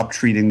people stopped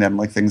treating them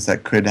like things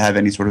that could have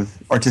any sort of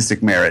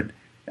artistic merit.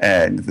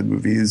 And the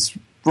movies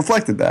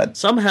reflected that.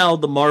 Somehow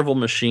the Marvel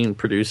machine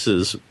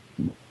produces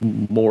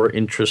more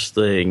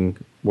interesting,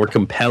 more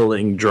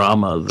compelling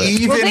drama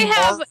than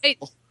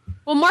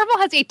Marvel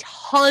has a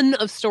ton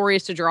of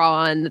stories to draw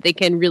on that they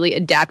can really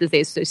adapt as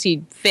they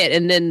see fit,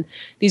 and then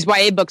these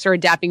YA books are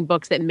adapting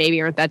books that maybe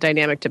aren't that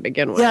dynamic to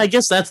begin with. Yeah, I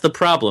guess that's the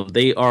problem.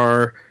 They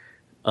are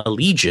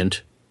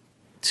allegiant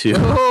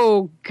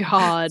to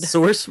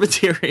source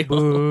material.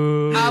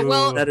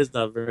 Well, that is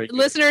not very good.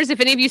 Listeners, if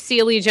any of you see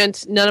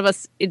Allegiant, none of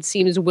us, it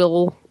seems,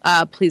 will.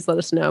 Please let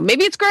us know.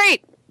 Maybe it's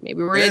great.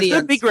 Maybe we're idiots. It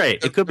could be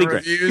great. It could be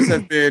great. Reviews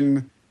have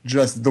been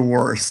just the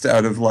worst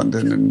out of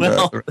London and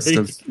the rest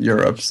of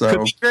Europe. So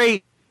could be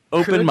great.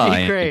 Open mind.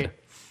 Could be great.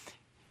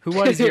 Who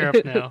was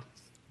Europe now?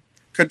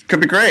 Could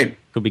be great.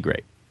 Could be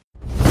great.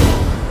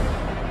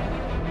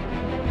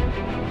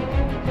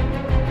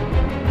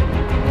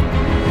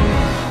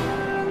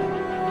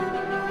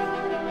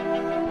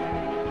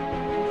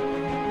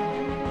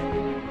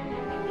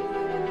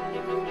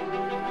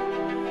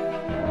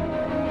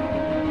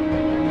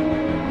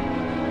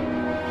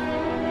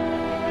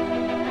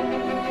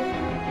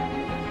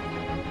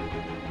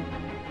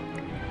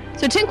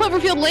 So 10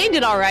 Cloverfield Lane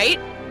did all right.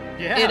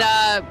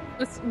 Yeah.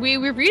 We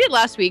reviewed it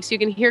last week, so you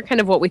can hear kind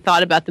of what we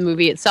thought about the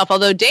movie itself.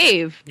 Although,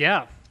 Dave,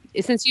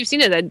 since you've seen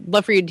it, I'd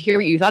love for you to hear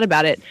what you thought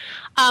about it.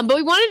 But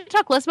we wanted to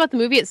talk less about the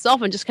movie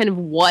itself and just kind of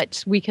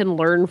what we can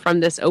learn from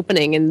this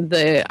opening and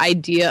the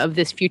idea of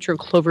this future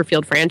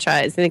Cloverfield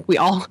franchise. I think we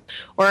all,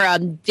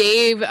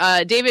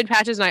 David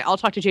Patches and I all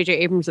talked to J.J.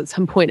 Abrams at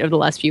some point over the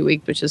last few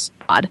weeks, which is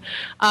odd.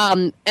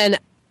 And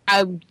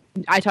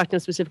I talked to him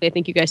specifically, I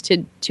think you guys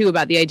did too,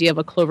 about the idea of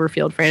a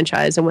Cloverfield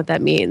franchise and what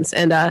that means.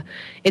 And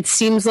it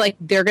seems like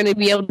they're going to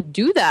be able to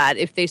do that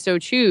if they so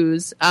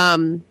choose.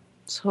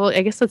 So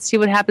I guess let's see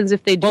what happens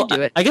if they do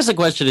it. I guess the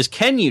question is,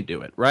 can you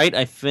do it, right?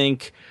 I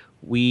think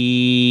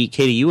Katie,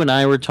 you and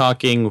I were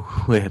talking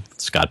with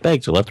Scott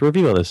Beggs, we'll have to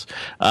review all this,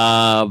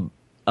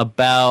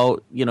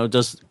 about,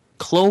 does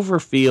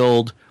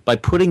Cloverfield, by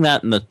putting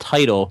that in the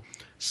title,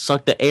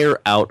 suck the air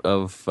out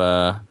of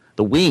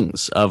the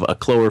wings of a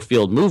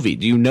Cloverfield movie?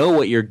 Do you know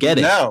what you're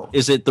getting? No.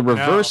 Is it the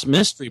reverse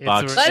mystery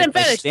box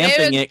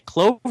stamping it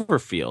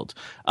Cloverfield?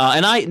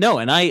 And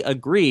I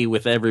agree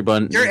with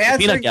everyone. You're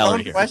answering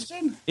one here.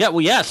 Question? Yeah,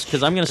 well, yes,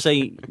 because I'm going to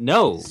say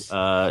no.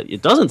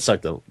 It doesn't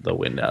suck the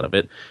wind out of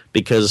it,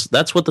 because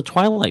that's what the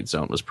Twilight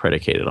Zone was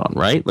predicated on,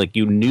 right? Like,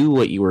 you knew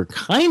what you were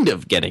kind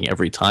of getting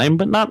every time,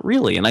 but not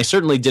really. And I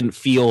certainly didn't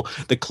feel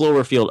the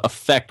Cloverfield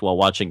effect while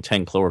watching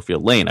 10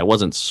 Cloverfield Lane. I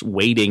wasn't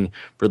waiting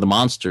for the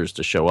monsters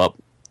to show up.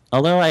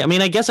 Although,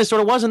 I guess I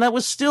sort of was, and that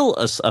was still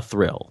a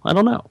thrill. I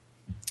don't know.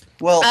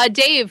 Well,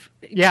 Dave,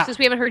 since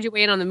we haven't heard you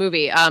weigh in on the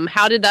movie,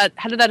 how did that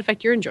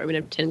affect your enjoyment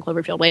of 10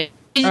 Cloverfield Lane?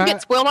 Did you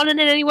get spoiled on it in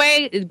any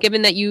way,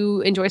 given that you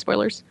enjoy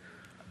spoilers?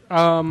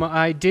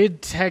 I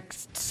did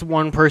text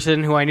one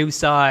person who I knew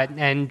saw it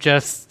and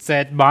just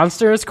said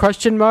monsters ?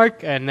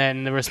 And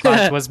then the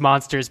response was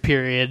monsters,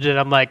 period. And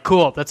I'm like,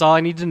 cool, that's all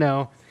I need to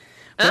know.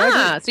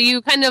 So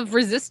you kind of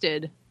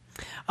resisted.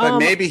 But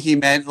maybe he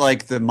meant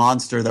like the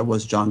monster that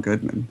was John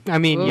Goodman. I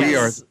mean,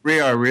 yes. We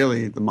are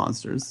really the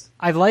monsters.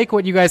 I like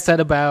what you guys said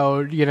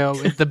about,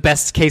 the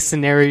best case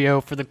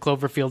scenario for the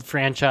Cloverfield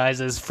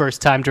franchise is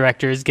first-time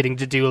directors getting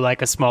to do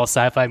like a small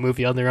sci-fi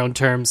movie on their own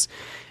terms.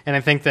 And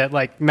I think that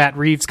like Matt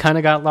Reeves kind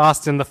of got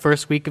lost in the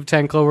first week of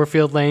 10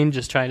 Cloverfield Lane,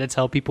 just trying to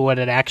tell people what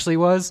it actually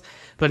was.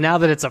 But now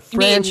that it's a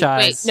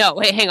franchise...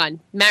 Wait, hang on.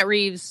 Matt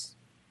Reeves...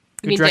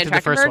 Who directed the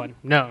first one?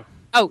 No.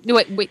 Oh, no,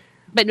 wait.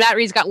 But Matt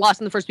Reeves got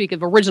lost in the first week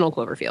of original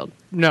Cloverfield.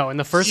 No, in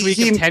the first week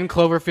of 10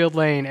 Cloverfield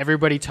Lane,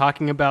 everybody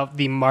talking about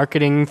the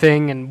marketing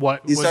thing and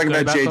what he's was talking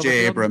good about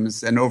J.J.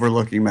 Abrams and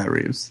overlooking Matt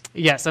Reeves.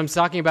 Yes, I'm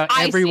talking about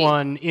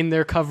everyone in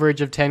their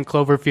coverage of 10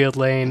 Cloverfield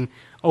Lane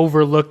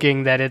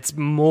overlooking that it's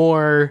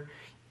more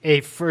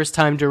a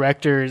first-time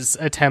director's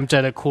attempt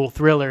at a cool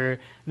thriller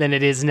than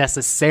it is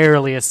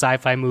necessarily a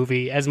sci-fi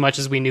movie, as much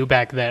as we knew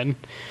back then.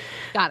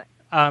 Got it.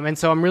 And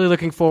so I'm really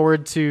looking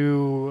forward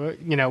to,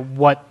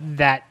 what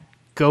that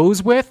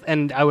goes with,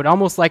 and I would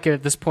almost like it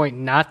at this point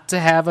not to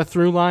have a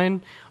through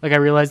line. Like, I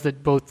realize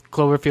that both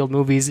Cloverfield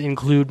movies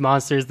include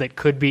monsters that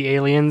could be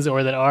aliens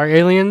or that are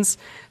aliens.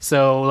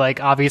 So,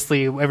 like,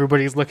 obviously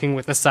everybody's looking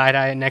with a side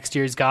eye at next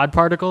year's God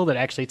Particle that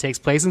actually takes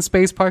place in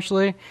space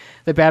partially,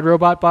 that Bad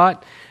Robot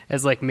bought,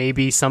 as, like,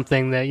 maybe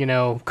something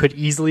that, could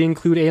easily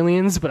include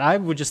aliens. But I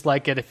would just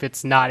like it if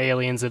it's not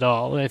aliens at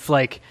all. If,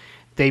 like,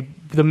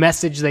 the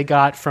message they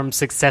got from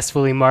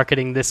successfully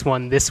marketing this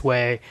one this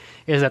way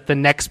is that the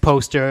next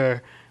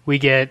poster we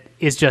get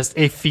is just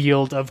a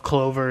field of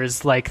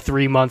clovers like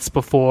 3 months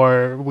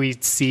before we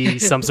see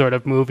some sort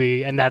of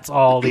movie, and that's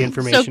all the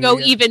information. So go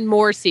even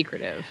more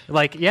secretive.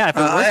 Like, yeah, if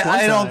it worked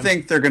I don't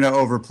think they're going to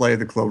overplay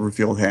the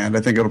Cloverfield hand.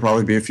 I think it'll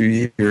probably be a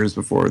few years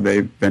before they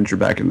venture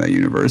back in that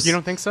universe. You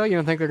don't think so? You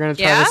don't think they're going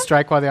to try to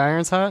strike while the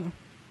iron's hot?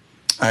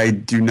 I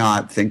do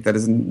not think that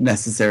is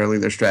necessarily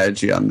their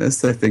strategy on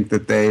this. I think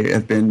that they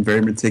have been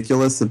very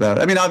meticulous about...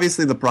 I mean,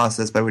 obviously the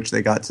process by which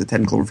they got to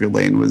 10 Cloverfield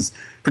Lane was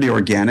pretty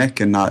organic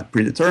and not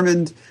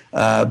predetermined,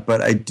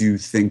 but I do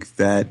think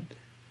that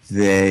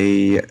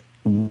they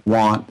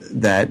want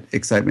that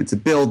excitement to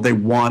build. They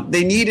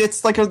need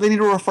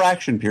a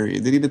refraction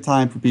period. They need a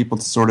time for people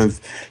to sort of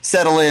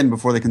settle in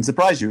before they can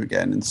surprise you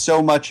again. And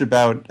so much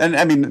about, and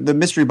I mean, the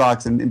mystery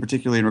box, and in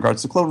particular in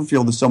regards to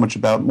Cloverfield, is so much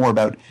more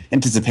about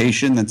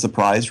anticipation than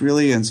surprise,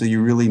 really. And so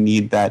you really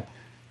need that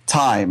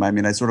time. I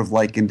mean, I sort of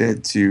likened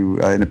it to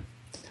in a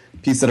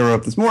piece that I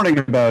wrote this morning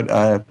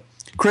about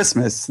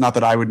Christmas. Not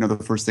that I would know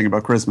the first thing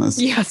about Christmas,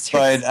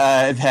 but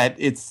that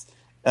it's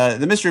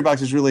the mystery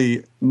box is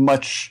really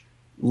much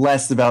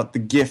less about the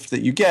gift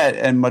that you get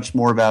and much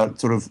more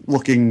about sort of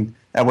looking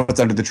at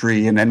what's under the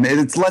tree. And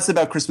it's less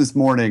about Christmas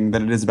morning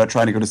than it is about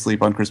trying to go to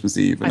sleep on Christmas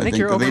Eve. And I think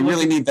that they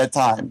really need that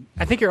time.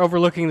 I think you're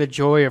overlooking the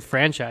joy of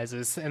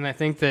franchises. And I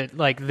think that,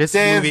 like, this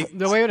movie...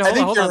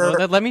 Hold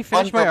on. Let me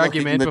finish my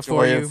argument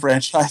before you...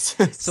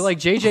 franchises. So, like,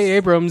 J.J.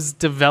 Abrams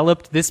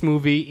developed this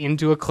movie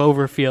into a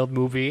Cloverfield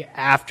movie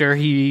after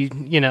he,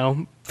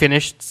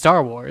 finished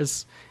Star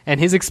Wars. And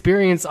his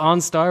experience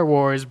on Star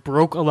Wars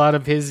broke a lot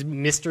of his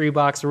mystery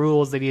box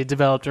rules that he had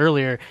developed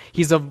earlier.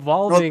 He's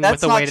evolving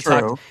with a way to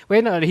talk.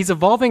 He's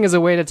evolving as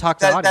a way to talk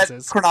to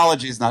audiences. That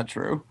chronology is not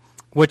true.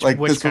 Which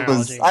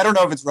chronology? I don't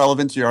know if it's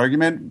relevant to your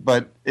argument,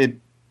 but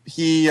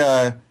he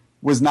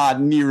was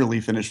not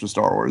nearly finished with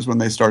Star Wars when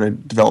they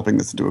started developing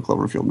this into a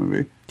Cloverfield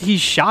movie. He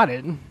shot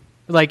it.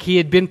 Like, he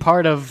had been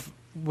part of,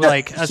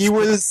 like... he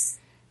was...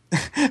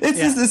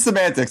 It's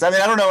semantics. I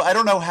mean, I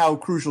don't know how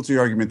crucial to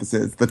your argument this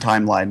is, the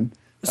timeline.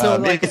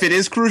 So, if it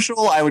is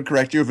crucial, I would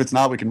correct you. If it's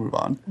not, we can move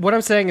on. What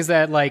I'm saying is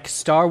that, like,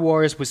 Star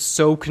Wars was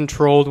so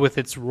controlled with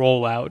its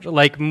rollout,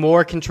 like,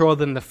 more controlled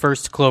than the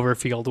first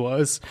Cloverfield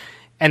was.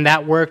 And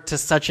that worked to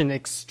such an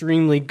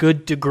extremely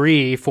good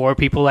degree for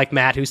people like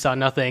Matt who saw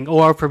nothing,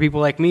 or for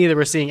people like me that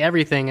were seeing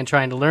everything and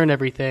trying to learn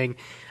everything.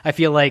 I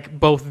feel like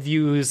both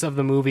views of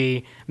the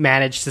movie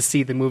managed to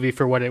see the movie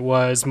for what it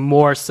was,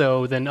 more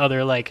so than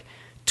other, like,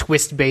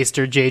 twist-based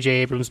or J.J.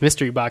 Abrams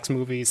mystery box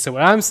movies. So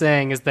what I'm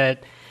saying is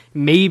that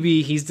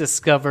maybe he's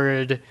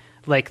discovered,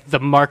 like, the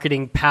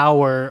marketing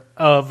power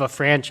of a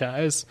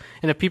franchise.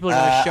 And if people are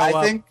going to show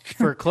up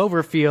for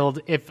Cloverfield,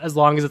 as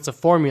long as it's a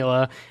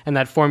formula, and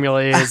that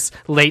formula is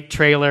late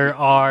trailer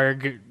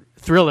ARG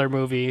thriller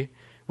movie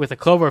with a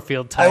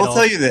Cloverfield title. I will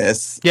tell you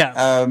this.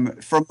 Yeah.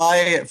 From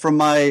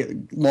my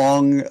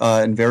long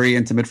and very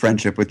intimate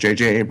friendship with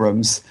J.J.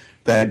 Abrams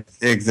that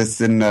exists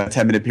in a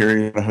 10-minute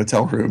period in a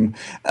hotel room,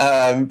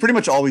 pretty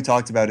much all we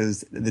talked about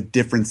is the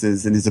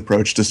differences in his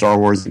approach to Star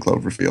Wars and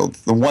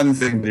Cloverfield. The one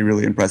thing that he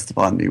really impressed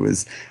upon me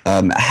was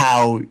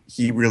how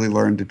he really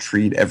learned to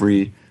treat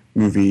every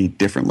movie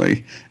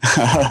differently.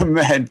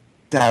 And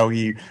how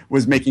he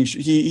was making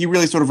he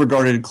really sort of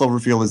regarded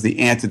Cloverfield as the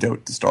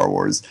antidote to Star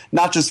Wars,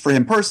 not just for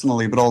him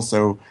personally, but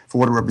also for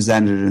what it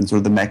represented and sort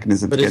of the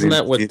mechanism. But isn't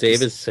that what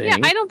Dave is saying? Yeah,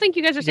 I don't think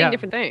you guys are saying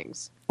different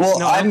things. Well,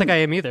 no, I don't think I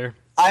am either.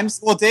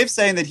 Dave's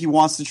saying that he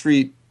wants to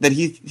treat that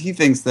he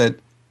thinks that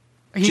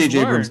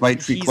J.J. Abrams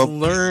might treat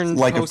Cloverfield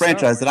like a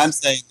franchise. That I'm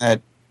saying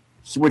that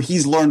what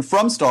he's learned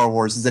from Star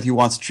Wars is that he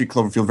wants to treat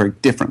Cloverfield very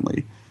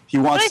differently. He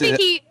wants but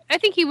I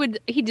think he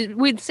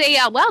would say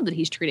out loud that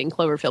he's treating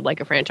Cloverfield like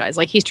a franchise,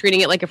 like he's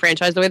treating it like a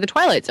franchise the way the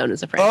Twilight Zone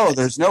is a franchise. Oh,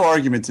 there's no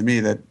argument to me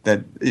that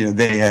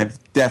they have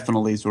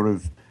definitely sort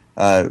of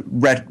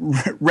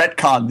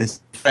retconned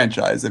this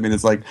franchise. I mean,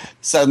 it's like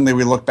suddenly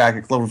we look back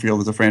at Cloverfield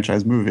as a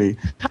franchise movie.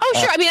 Oh,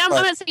 sure. I mean, I'm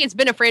not saying it's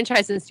been a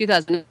franchise since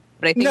 2000,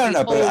 but I think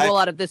the whole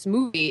rollout of this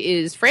movie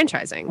is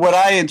franchising. What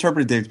I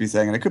interpreted Dave to be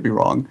saying, and I could be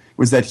wrong,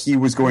 was that he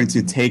was going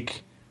to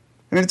take.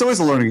 I mean, it's always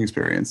a learning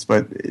experience,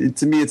 but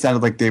to me, it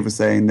sounded like Dave was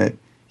saying that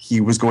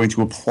he was going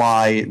to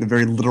apply the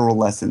very literal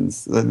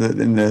lessons in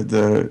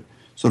the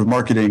sort of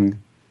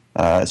marketing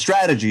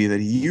strategy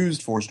that he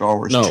used for Star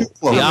Wars. No, to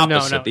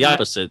Cloverfield. the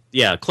opposite.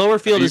 Yeah,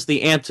 Cloverfield is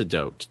the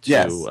antidote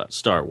to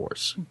Star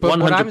Wars.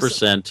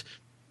 100%.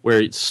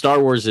 Where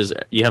Star Wars is,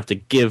 you have to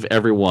give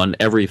everyone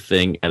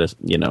everything at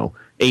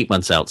 8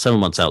 months out, 7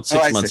 months out,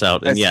 6 months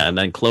out, and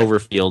then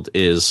Cloverfield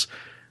is,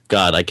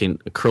 God, I can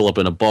curl up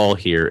in a ball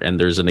here, and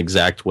there's an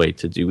exact way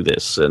to do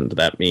this, and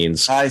that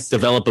means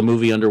develop a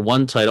movie under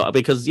one title.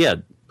 Because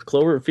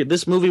Cloverfield.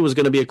 This movie was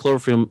going to be a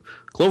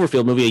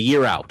Cloverfield movie a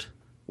year out,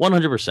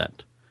 100%,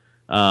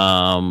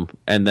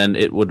 and then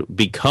it would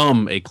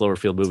become a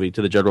Cloverfield movie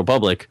to the general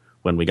public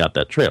when we got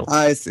that trailer.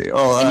 I see.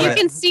 Oh, and you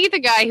can see the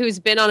guy who's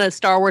been on a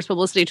Star Wars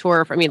publicity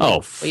tour for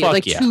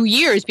 2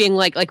 years, being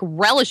like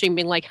relishing,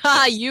 being like,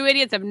 "Ha, you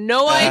idiots have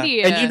no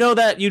idea." And you know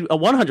that, you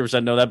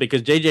 100% know that,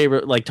 because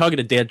JJ, like, talking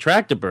to Dan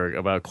Trachtenberg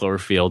about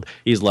Cloverfield,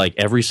 he's like,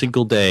 every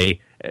single day,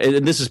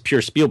 and this is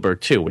pure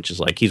Spielberg too, which is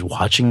like, he's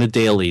watching the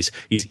dailies,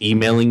 he's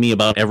emailing me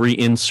about every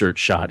insert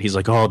shot. He's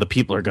like, oh, the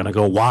people are gonna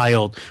go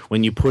wild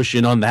when you push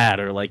in on that,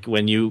 or like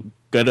when you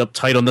get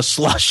uptight on the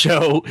slush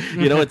show.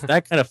 It's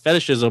that kind of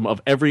fetishism of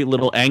every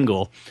little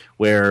angle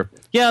where,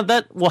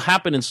 that will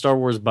happen in Star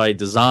Wars by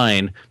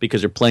design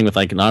because you're playing with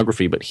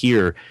iconography, but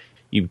here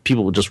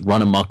people will just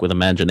run amok with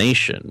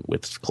imagination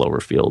with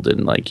Cloverfield,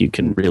 and like you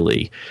can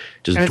really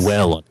just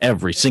dwell on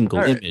every single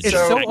image. It's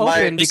so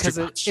open because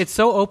it's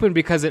so open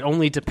because it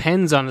only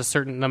depends on a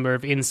certain number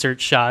of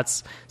insert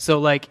shots. So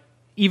like,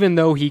 even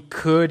though he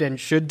could and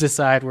should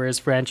decide where his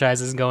franchise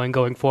is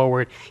going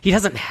forward, he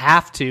doesn't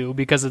have to,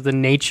 because of the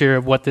nature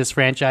of what this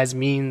franchise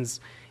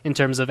means in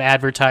terms of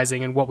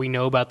advertising and what we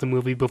know about the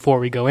movie before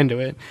we go into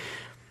it.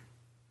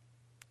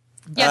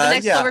 Yeah, the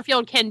next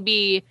Cloverfield can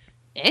be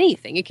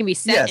anything. It can be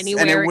set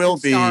anywhere. And it will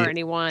star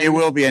anyone. It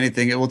will be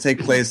anything. It will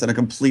take place on a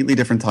completely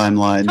different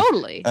timeline.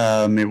 Totally.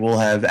 It will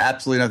have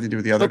absolutely nothing to do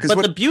with the other.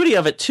 But the beauty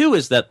of it too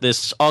is that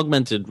this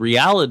augmented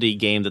reality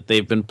game that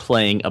they've been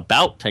playing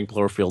about 10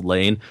 Cloverfield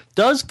Lane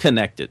does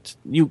connect it.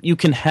 You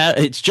can have,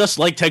 it's just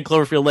like 10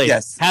 Cloverfield Lane.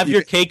 Yes. Have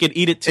your cake and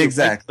eat it too.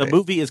 Exactly. The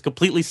movie is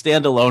completely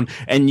standalone,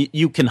 and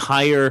you can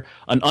hire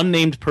an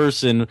unnamed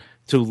person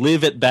to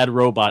live at Bad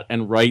Robot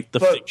and write the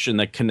fiction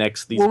that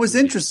connects these. What was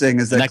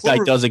interesting is that guy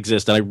does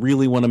exist, and I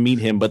really want to meet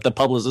him, but the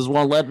publicist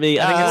won't let me.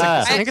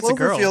 I think it's a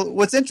girl.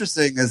 What's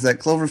interesting is that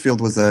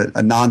Cloverfield was a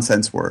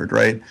nonsense word,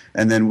 right?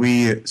 And then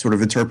we sort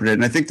of interpreted it,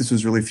 and I think this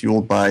was really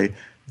fueled by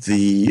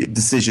the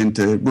decision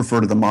to refer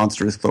to the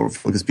monster as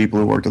Cloverfield, because people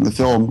who worked on the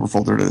film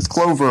referred to it as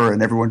Clover,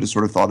 and everyone just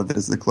sort of thought of it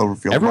as the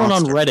Cloverfield Everyone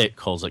monster. on Reddit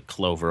calls it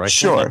Clover. I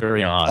find that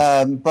very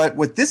odd. But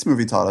what this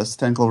movie taught us,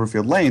 10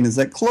 Cloverfield Lane, is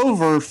that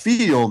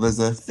Cloverfield as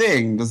a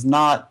thing does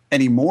not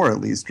anymore, at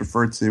least,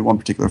 refer to one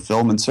particular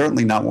film, and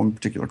certainly not one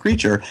particular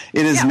creature.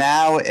 It is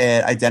now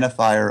an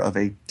identifier of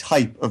a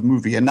type of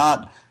movie, and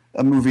not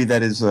a movie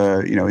that is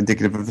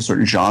indicative of a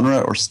certain genre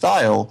or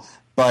style.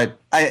 But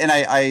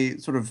I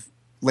sort of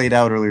laid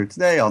out earlier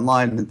today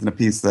online in a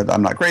piece that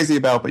I'm not crazy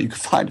about, but you can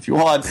find if you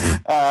want,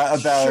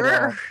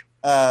 about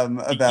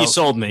you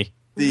sold me.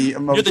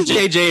 You're the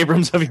J.J.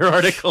 Abrams of your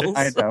articles.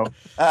 I know.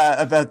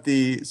 About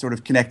the sort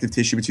of connective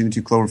tissue between the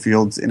two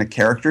Cloverfields in a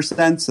character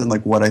sense, and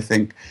like what I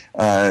think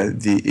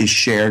is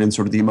shared in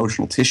sort of the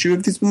emotional tissue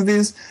of these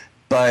movies.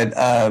 But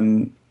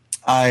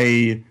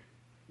I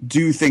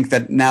do think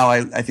that now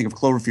I think of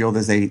Cloverfield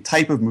as a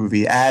type of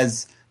movie,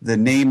 as the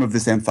name of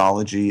this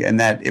anthology, and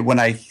that when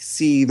I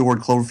see the word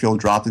Cloverfield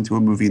dropped into a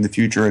movie in the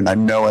future, and I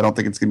don't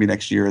think it's going to be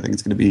next year, I think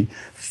it's going to be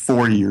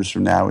 4 years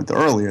from now at the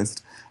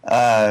earliest,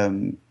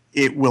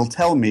 it will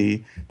tell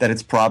me that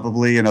it's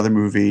probably another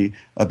movie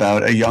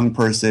about a young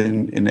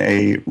person in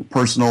a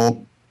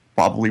personal,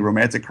 probably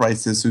romantic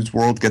crisis, whose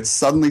world gets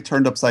suddenly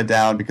turned upside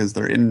down because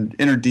their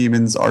inner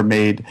demons are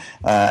made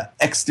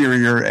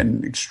exterior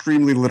and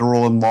extremely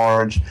literal and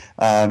large,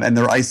 and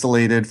they're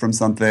isolated from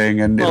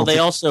something. And they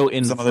also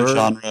some other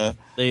genre.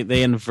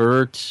 They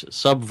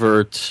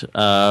subvert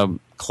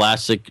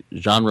classic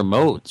genre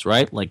modes,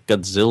 right? Like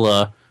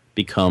Godzilla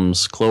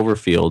becomes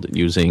Cloverfield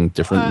using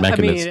different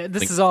mechanisms. I mean,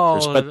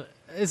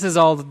 this is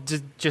all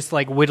just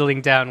like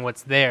whittling down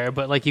what's there,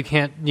 but like you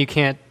can't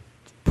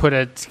put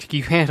a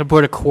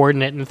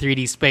coordinate in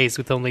 3D space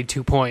with only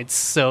 2 points.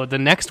 So the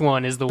next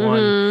one is the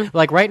one.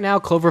 Like right now,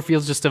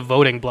 Cloverfield's just a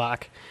voting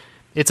block.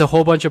 It's a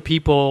whole bunch of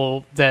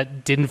people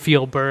that didn't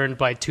feel burned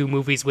by 2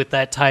 movies with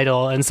that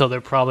title, and so they're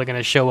probably going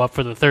to show up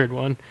for the third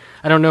one.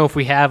 I don't know if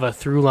we have a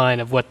through line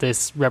of what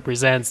this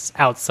represents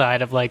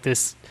outside of like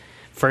this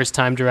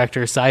first-time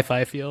director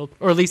sci-fi field,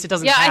 or at least it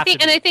doesn't. Yeah, have I think,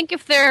 to be. and I think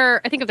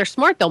if they're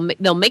smart,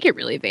 they'll make it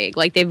really vague.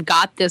 Like they've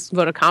got this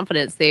vote of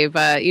confidence. They've,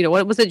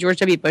 what was it George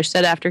W. Bush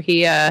said after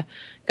he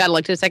got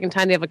elected a second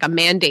time? They have like a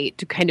mandate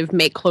to kind of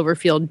make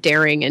Cloverfield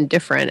daring and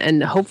different,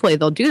 and hopefully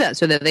they'll do that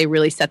so that they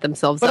really set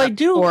themselves up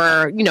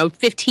for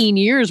 15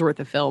 years worth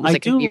of films. I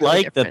do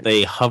like that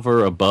they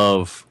hover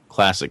above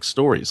classic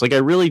stories. Like I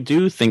really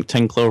do think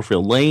 10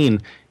 Cloverfield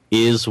Lane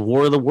is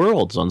War of the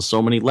Worlds on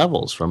so many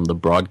levels, from the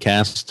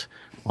broadcast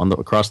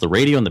across the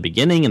radio in the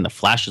beginning, and the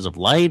flashes of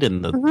light,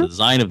 and the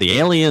design of the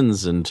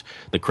aliens, and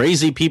the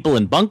crazy people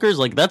in bunkers.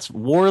 Like that's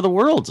War of the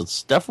Worlds.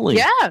 It's definitely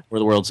War of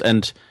the Worlds,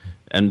 and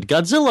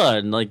Godzilla,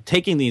 and like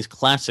taking these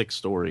classic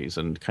stories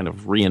and kind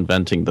of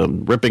reinventing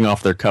them, ripping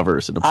off their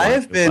covers. I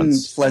have been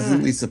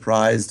pleasantly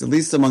surprised, at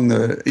least among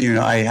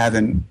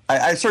the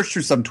I searched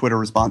through some Twitter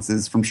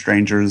responses from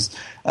strangers,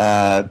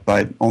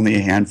 but only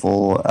a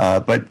handful.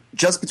 But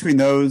just between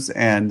those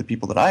and the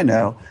people that I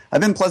know,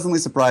 I've been pleasantly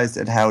surprised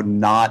at how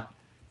not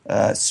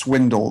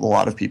swindled a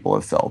lot of people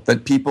have felt.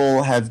 That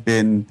people have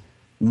been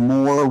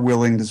more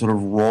willing to sort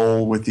of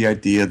roll with the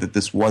idea that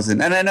this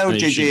wasn't. And I know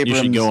J.J. Abrams.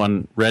 You should go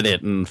on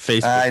Reddit and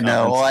Facebook. I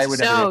know. Well, I would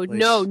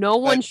no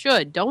one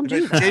should. Don't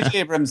do that. J.J.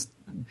 Abrams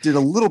did a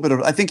little bit of.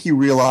 I think he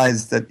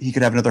realized that he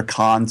could have another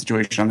Khan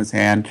situation on his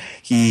hand.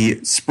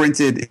 He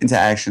sprinted into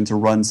action to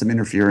run some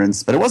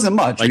interference, but it wasn't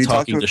much. By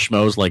talking to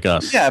schmoes like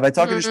us. Yeah, by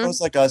talking to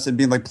schmoes like us and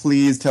being like,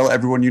 please tell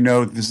everyone you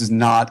know that this is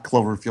not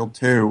Cloverfield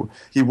 2.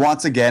 He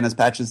wants, again, as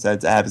Patch has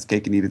said, to have his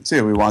cake and eat it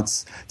too. He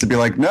wants to be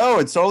like, no,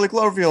 it's totally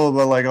Cloverfield,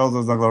 but like, oh,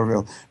 it's not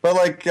Cloverfield. But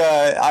like,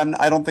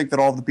 I don't think that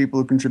all the people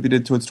who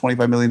contributed to its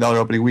 $25 million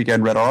opening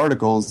weekend read our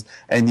articles,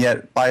 and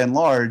yet, by and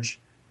large,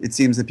 it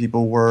seems that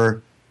people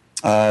were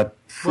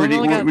pretty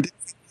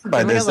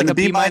by this. Like and a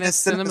the B-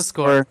 cinema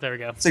score. There we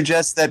go.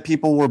 Suggests that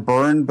people were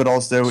burned, but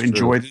also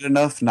enjoyed it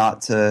enough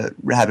not to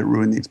have it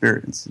ruin the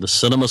experience. The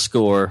cinema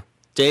score.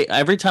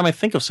 Every time I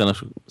think of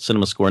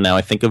cinema score now,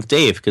 I think of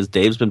Dave, because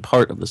Dave's been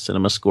part of the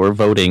cinema score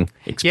voting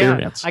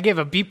experience. Yeah, I gave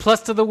a B+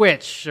 to The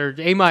Witch, or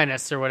A-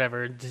 or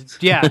whatever.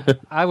 Yeah,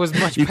 I was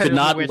much you better could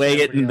not than The Witch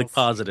weigh it in else. the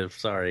positive.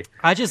 Sorry.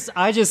 I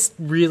just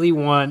really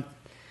want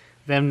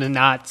them to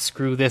not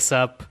screw this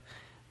up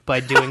by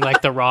doing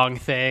like the wrong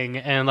thing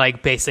and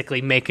like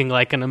basically making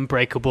like an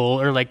Unbreakable,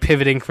 or like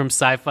pivoting from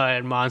sci-fi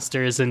and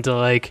monsters into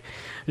like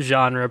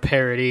genre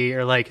parody,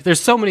 or like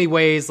there's so many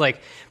ways. Like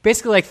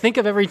basically, like think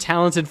of every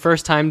talented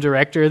first-time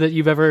director that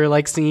you've ever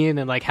like seen,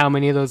 and like how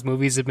many of those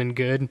movies have been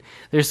good.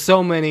 There's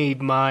so many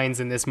mines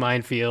in this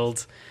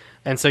minefield,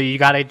 and so you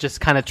gotta just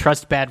kind of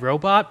trust Bad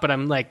Robot. But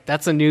I'm like,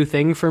 that's a new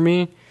thing for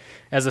me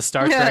as a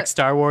Star Trek,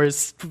 Star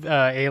Wars,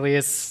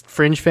 Alias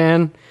Fringe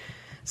fan.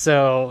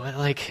 So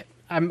like,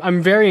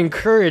 I'm very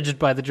encouraged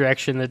by the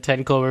direction that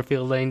 10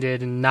 Cloverfield Lane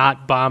did in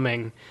not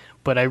bombing,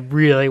 but I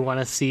really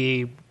want to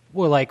see,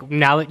 well, like,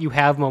 now that you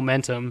have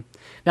momentum,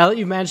 now that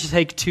you've managed to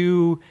take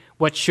two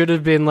what should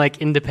have been like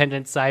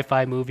independent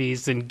sci-fi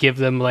movies and give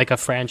them like a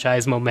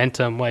franchise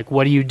momentum, like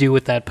what do you do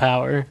with that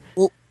power?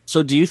 Well,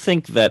 so do you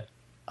think that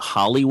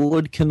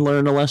Hollywood can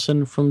learn a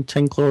lesson from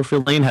 10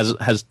 Cloverfield Lane?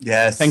 Has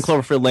 10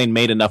 Cloverfield Lane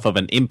made enough of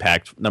an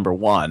impact, number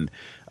one?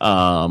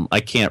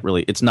 I can't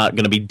really. It's not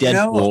going to be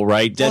Deadpool,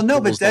 right? But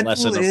Deadpool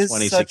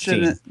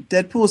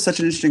is such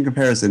an interesting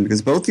comparison,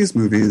 because both these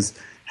movies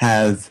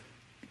have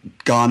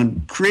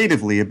gone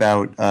creatively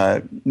about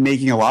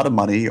making a lot of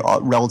money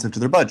relative to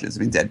their budgets. I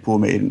mean, Deadpool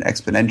made an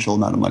exponential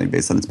amount of money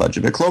based on its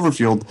budget, but 10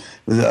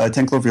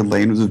 Cloverfield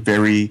Lane was a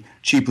very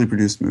cheaply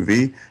produced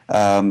movie.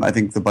 I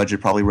think the budget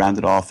probably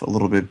rounded off a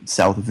little bit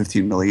south of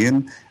 $15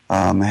 million.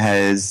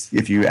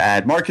 If you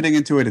add marketing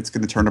into it, it's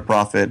going to turn a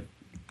profit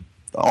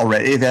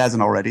already, if it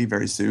hasn't already,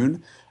 very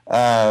soon.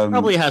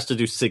 Probably has to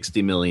do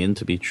 $60 million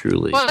to be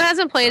truly. Well, it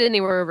hasn't played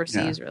anywhere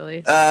overseas,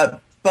 really.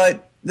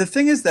 But the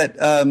thing is that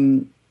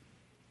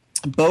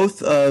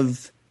both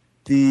of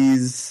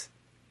these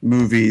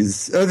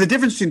movies, the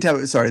difference between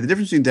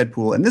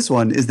Deadpool and this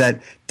one is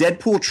that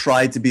Deadpool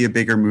tried to be a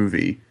bigger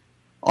movie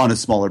on a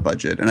smaller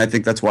budget, and I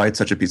think that's why it's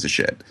such a piece of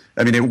shit.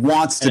 I mean, it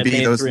wants to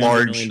be those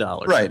large,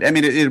 right? I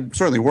mean, it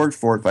certainly worked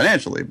for it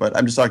financially, but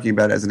I'm just talking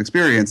about as an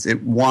experience.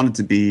 It wanted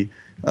to be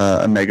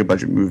a mega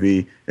budget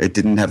movie. It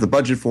didn't have the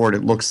budget for it.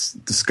 It looks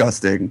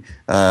disgusting.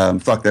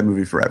 Fuck that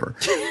movie forever.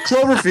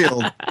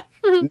 Cloverfield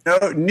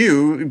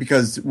knew,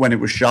 because when it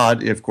was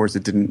shot, of course,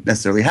 it didn't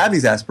necessarily have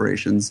these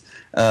aspirations.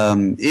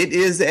 It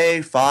is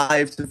a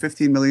 $5 to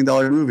 $15 million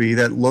movie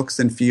that looks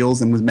and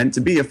feels and was meant to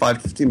be a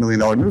 $5 to $15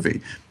 million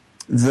movie.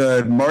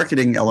 The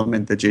marketing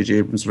element that J.J.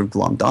 Abrams sort of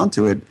glommed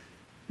onto it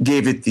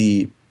gave it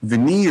the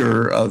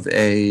veneer of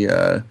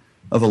a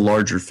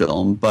larger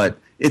film, but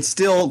it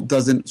still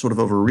doesn't sort of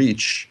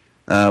overreach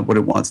what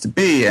it wants to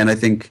be. And I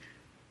think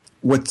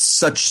what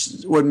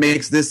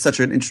makes this such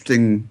an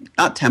interesting,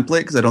 not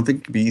template, because I don't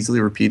think it can be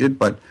easily repeated,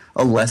 but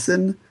a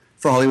lesson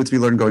for Hollywood to be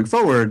learned going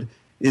forward,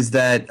 is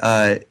that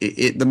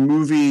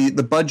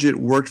the budget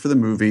worked for the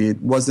movie.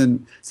 It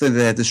wasn't something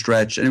they had to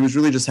stretch, and it was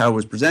really just how it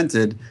was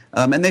presented.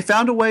 And they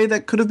found a way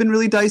that could have been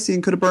really dicey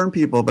and could have burned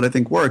people, but I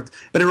think worked.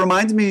 But it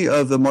reminds me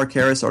of the Mark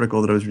Harris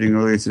article that I was reading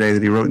earlier today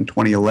that he wrote in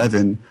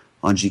 2011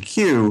 on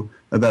GQ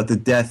about the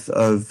death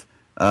of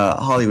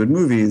Hollywood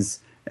movies.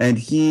 And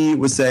he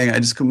was saying,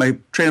 my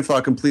train of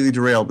thought completely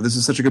derailed, but this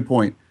is such a good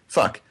point.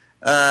 Fuck.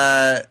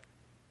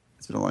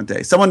 It's been a long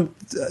day. Someone,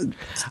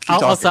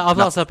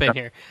 I'll step in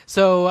here.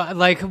 So,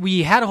 like,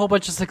 we had a whole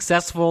bunch of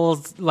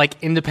successful, like,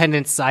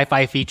 independent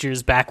sci-fi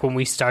features back when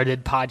we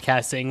started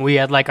podcasting. We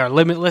had, like, our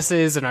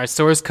limitlesses and our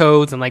source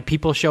codes and, like,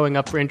 people showing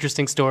up for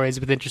interesting stories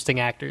with interesting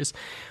actors.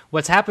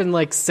 What's happened,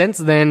 like, since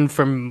then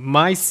from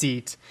my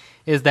seat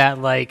is that,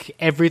 like,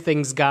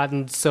 everything's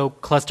gotten so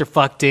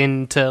clusterfucked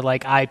into,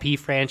 like, IP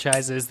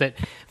franchises that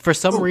for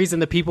some reason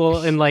the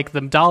people in, like,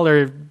 the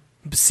dollar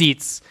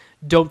seats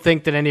don't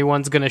think that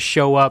anyone's going to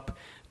show up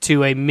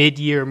to a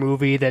mid-year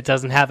movie that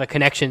doesn't have a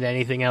connection to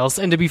anything else.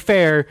 And to be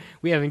fair,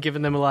 we haven't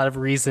given them a lot of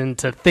reason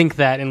to think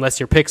that unless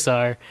you're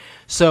Pixar.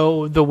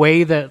 So the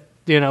way that,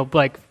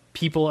 like,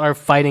 people are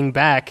fighting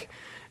back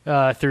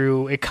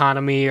through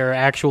economy or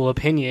actual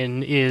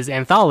opinion is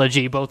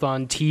anthology, both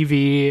on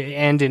TV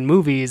and in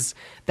movies.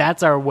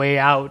 That's our way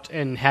out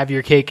and have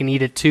your cake and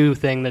eat it too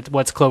thing. That's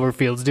what's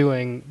Cloverfield's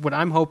doing. What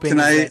I'm hoping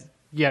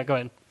yeah, go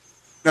ahead.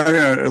 No,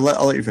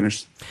 I'll let you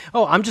finish.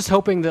 Oh, I'm just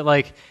hoping that,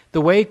 like, the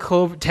way 10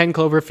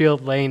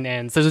 Cloverfield Lane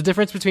ends, there's a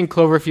difference between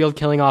Cloverfield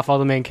killing off all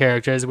the main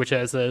characters, which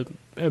is a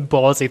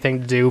ballsy thing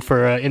to do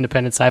for an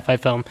independent sci-fi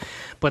film.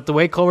 But the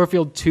way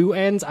Cloverfield 2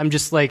 ends, I'm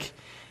just like,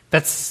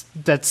 that's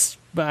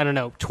I don't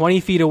know, 20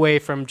 feet away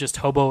from just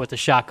hobo with a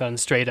shotgun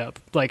straight up.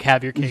 Like,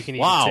 have your cake and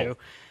eat it too.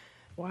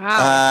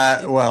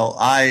 Wow. Well,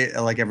 I,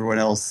 like everyone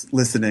else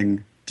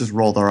listening, just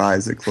rolled our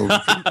eyes at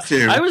Cloverfield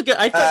 2.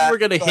 I thought you were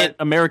going to hit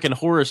American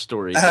Horror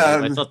Story.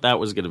 I thought that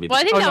was going to be. Well,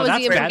 I think that was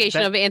the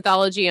implication of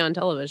anthology on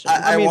television.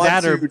 I mean,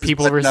 that or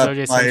people versus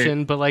O.J.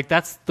 Simpson, but, like,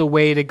 that's the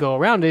way to go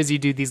around is you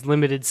do these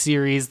limited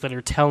series that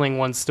are telling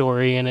one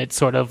story, and it's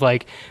sort of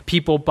like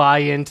people buy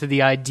into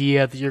the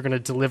idea that you're going to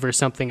deliver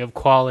something of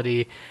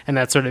quality, and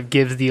that sort of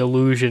gives the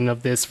illusion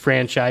of this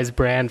franchise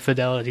brand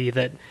fidelity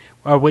that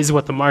is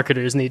what the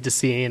marketers need to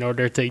see in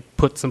order to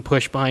put some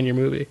push behind your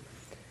movie.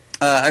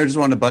 I just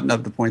wanted to button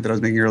up the point that I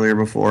was making earlier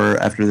before,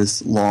 after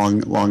this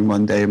long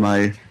Monday,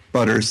 my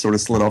butter sort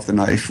of slid off the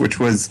knife, which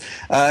was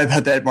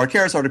about that Mark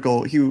Harris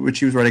article, which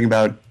he was writing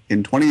about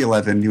in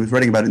 2011. He was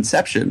writing about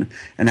Inception,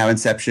 and how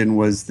Inception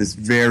was this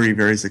very,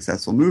 very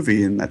successful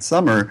movie in that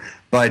summer,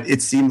 but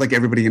it seemed like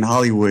everybody in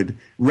Hollywood,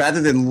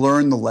 rather than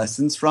learn the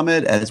lessons from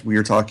it, as we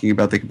were talking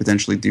about they could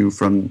potentially do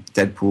from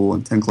Deadpool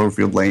and 10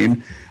 Cloverfield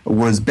Lane,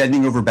 was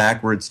bending over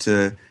backwards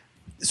to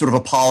sort of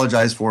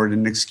apologize for it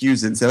and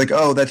excuse it and say, like,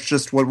 oh, that's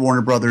just what Warner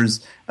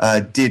Brothers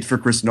did for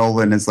Chris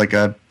Nolan as, like,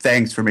 a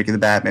thanks for making the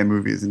Batman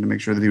movies and to make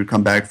sure that he would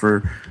come back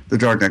for The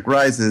Dark Knight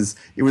Rises.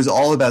 It was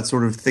all about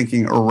sort of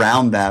thinking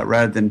around that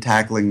rather than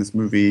tackling this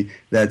movie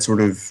that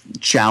sort of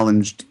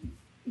challenged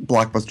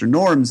blockbuster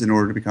norms in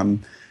order to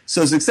become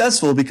so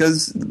successful,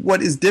 because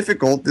what is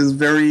difficult is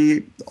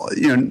very,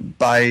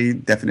 by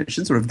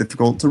definition, sort of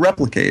difficult to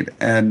replicate.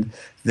 And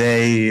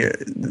there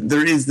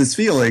is this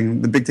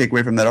feeling, the big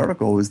takeaway from that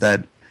article was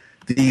that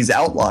these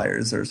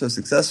outliers are so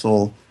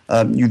successful,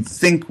 you'd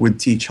think would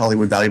teach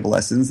Hollywood valuable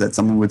lessons, that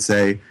someone would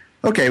say,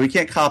 okay, we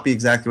can't copy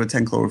exactly what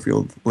 10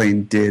 Cloverfield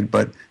Lane did,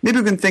 but maybe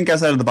we can think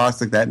outside of the box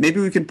like that. Maybe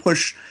we can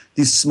push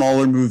these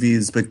smaller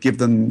movies, but give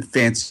them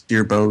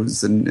fancier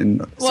bows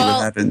and see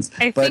what happens.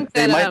 But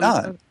they might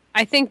not.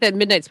 I think that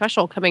Midnight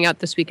Special coming out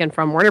this weekend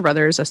from Warner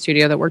Brothers, a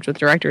studio that works with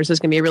directors, is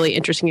going to be a really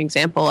interesting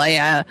example.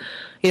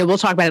 We'll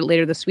talk about it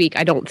later this week.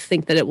 I don't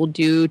think that it will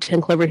do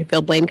 10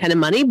 Cloverfield Lane kind of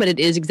money, but it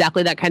is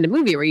exactly that kind of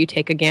movie where you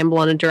take a gamble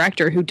on a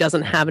director who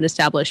doesn't have an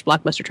established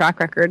blockbuster track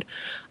record.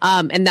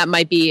 And that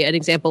might be an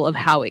example of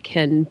how it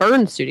can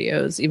burn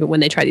studios, even when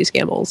they try these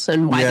gambles,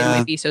 and why they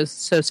might be so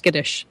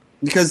skittish.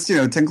 Because,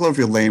 10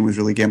 Cloverfield Lane was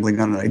really gambling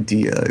on an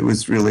idea. It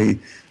was really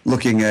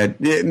looking at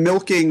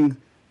milking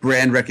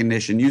brand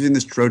recognition, using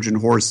this Trojan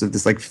horse of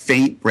this, like,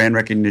 faint brand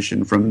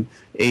recognition from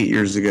 8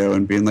 years ago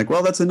and being like,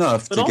 well, that's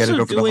enough to get it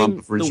over the hump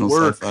of original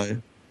sci-fi.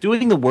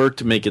 Doing the work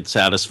to make it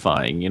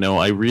satisfying.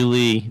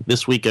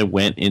 This week I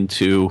went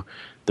into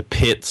the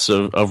pits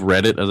of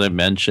Reddit, as I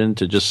mentioned,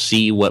 to just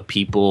see what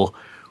people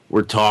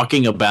were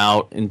talking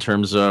about in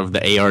terms of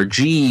the ARG,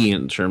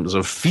 in terms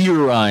of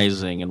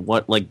theorizing, and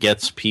what, like,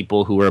 gets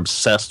people who are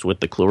obsessed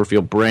with the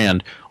Cloverfield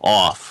brand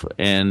off.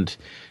 And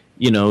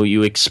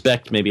you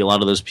expect maybe a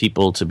lot of those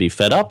people to be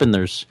fed up, and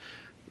there's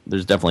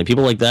definitely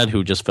people like that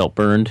who just felt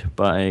burned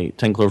by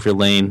 10 Cloverfield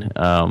Lane.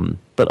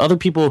 But other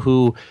people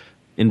who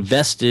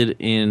invested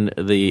in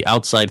the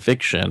outside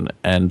fiction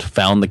and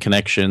found the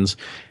connections.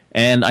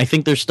 And I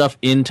think there's stuff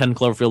in 10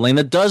 Cloverfield Lane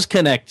that does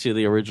connect to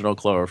the original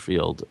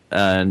Cloverfield.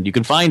 And you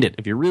can find it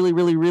if you're really,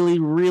 really, really,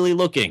 really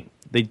looking.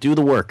 They do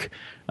the work.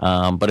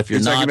 But if you're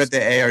not talking about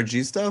the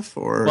ARG stuff,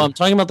 or I'm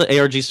talking about the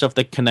ARG stuff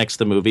that connects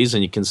the movies,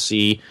 and you can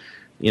see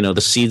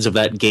the seeds of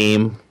that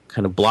game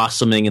kind of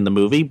blossoming in the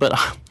movie. But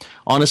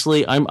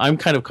honestly, I'm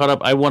kind of caught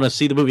up. I want to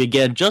see the movie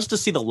again just to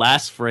see the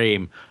last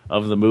frame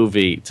of the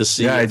movie to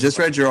see. Yeah, I just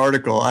read your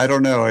article. I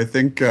don't know. I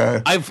think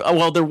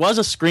there was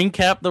a screen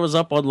cap that was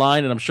up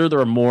online, and I'm sure there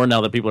are more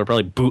now that people are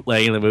probably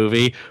bootlegging the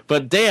movie.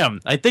 But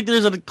damn, I think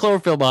there's a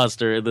Cloverfield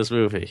monster in this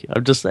movie.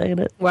 I'm just saying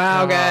it.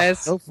 Wow,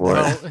 guys. Go for it.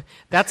 Well,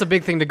 that's a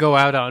big thing to go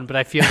out on, but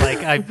I feel like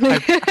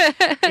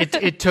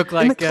it took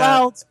like In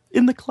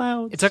the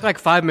clouds. It took like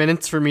 5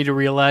 minutes for me to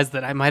realize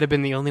that I might have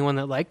been the only one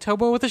that liked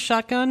Hobo with a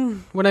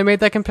Shotgun when I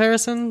made that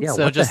comparison. Yeah,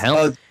 so what just the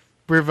hell?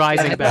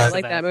 revising back to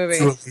like that movie.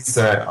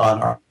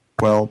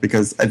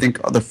 Because I think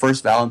the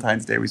first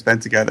Valentine's Day we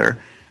spent together,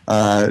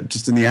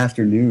 just in the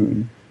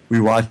afternoon, we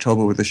watched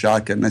Hobo with a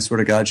Shotgun, and I swear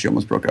to God, she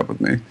almost broke up with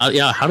me.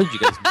 Yeah, how did you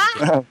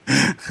guys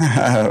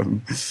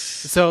meet?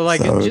 So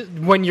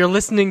when you're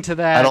listening to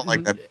that, I don't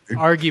like that movie.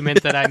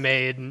 argument that I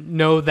made,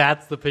 know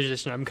that's the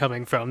position I'm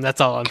coming from. That's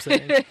all I'm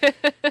saying.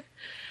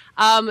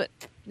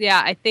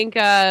 Yeah, I think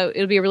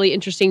it'll be a really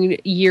interesting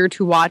year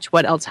to watch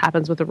what else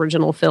happens with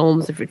original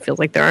films, if it feels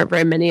like there aren't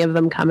very many of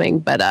them coming.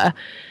 But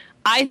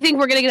I think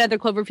we're going to get another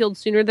Cloverfield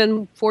sooner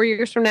than 4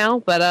 years from now,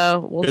 but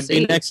we'll Could see.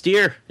 be next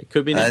year. It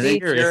could be next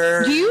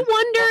year. Do you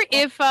wonder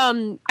if I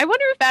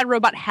wonder if Bad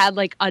Robot had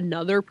like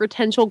another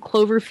potential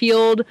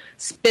Cloverfield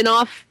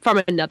spin-off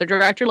from another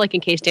director, like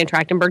in case Dan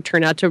Trachtenberg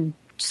turned out to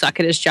suck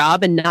at his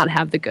job and not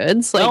have the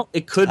goods? Like, Well,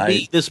 it could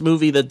be this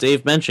movie that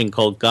Dave mentioned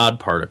called God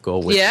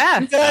Particle. Which, yeah.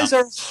 You guys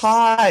are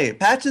high.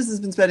 Patches has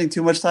been spending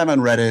too much time on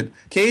Reddit.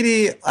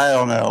 Katie, I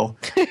don't know.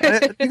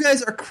 You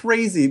guys are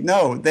crazy.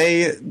 No,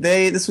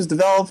 this was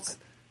developed.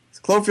 It's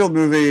a Cloverfield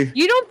movie.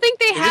 You don't think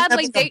they had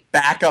didn't have like a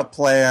backup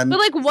plan. But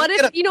like, what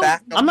if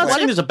I'm not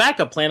saying there's a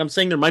backup plan. I'm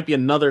saying there might be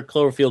another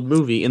Cloverfield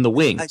movie in the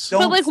wings.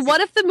 But like,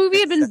 what if the movie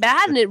had been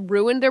bad and it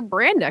ruined their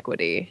brand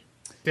equity?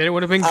 Then it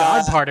would have been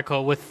God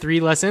Particle with 3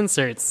 less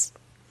inserts.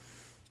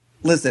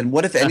 Listen,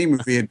 what if any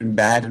movie had been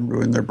bad and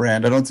ruined their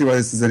brand? I don't see why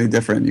this is any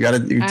different. You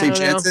take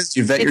chances.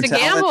 You vet your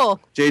talent. Gamble.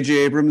 J.J.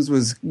 Abrams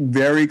was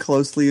very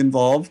closely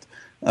involved.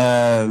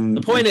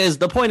 The point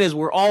is,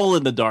 we're all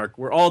in the dark.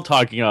 We're all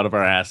talking out of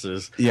our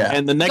asses. Yeah.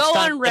 And the next Go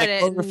time on we get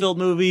a Reddit. Cloverfield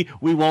movie,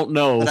 we won't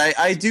know. But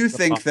I do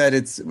think that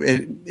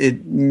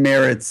it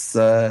merits.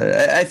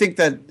 I think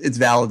that it's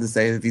valid to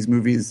say that these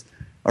movies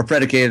are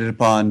predicated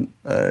upon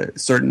a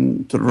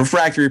certain sort of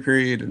refractory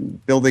period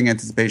and building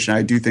anticipation.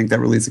 I do think that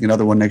releasing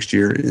another one next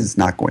year is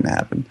not going to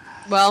happen.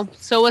 Well,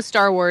 so was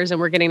Star Wars, and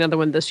we're getting another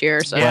one this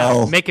year. So Yeah,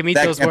 Well, make him eat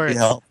that those can't be words.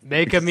 helped.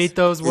 Make him eat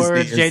those Disney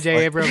words, is J.J.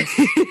 like- Abrams.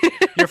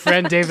 Your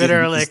friend David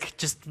Ehrlich.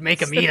 Just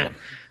make him eat them.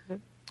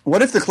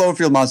 What if the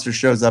Cloverfield monster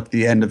shows up at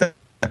the end of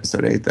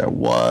episode 8, though?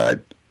 What?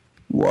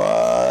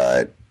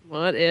 what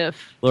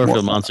if?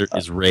 Cloverfield monster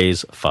is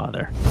Ray's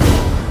father.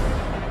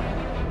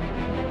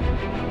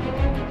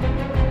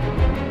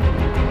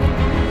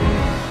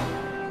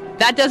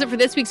 That does it for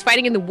this week's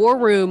Fighting in the War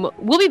Room.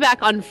 We'll be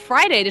back on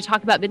Friday to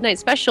talk about Midnight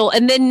Special,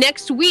 and then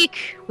next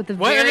week with the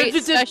very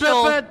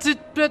special...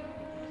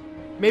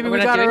 Maybe We're we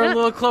not got doing our that?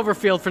 little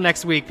Cloverfield for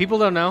next week. People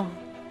don't know.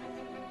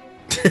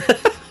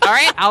 All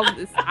right,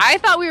 I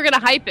thought we were going to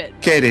hype it.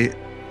 Katie,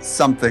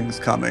 something's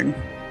coming.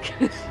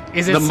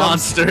 Is it The some,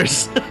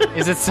 monsters.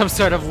 Is it some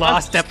sort of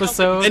lost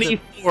episode? Many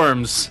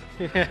forms.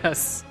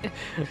 Yes.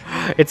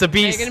 It's a Now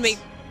beast. you're going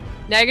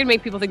to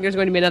make people think there's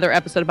going to be another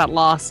episode about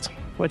Lost,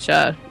 which,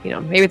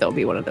 maybe there'll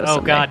be one of those Oh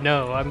someday. God,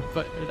 no!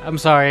 I'm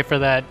sorry for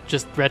that.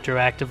 Just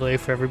retroactively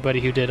for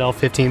everybody who did all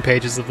 15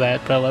 pages of that.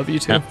 But I love you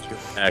too.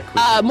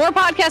 More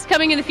podcasts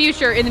coming in the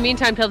future. In the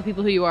meantime, tell the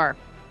people who you are.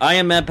 I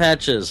am Matt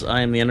Patches.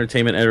 I am the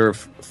entertainment editor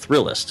of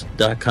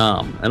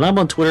Thrillist.com. And I'm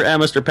on Twitter at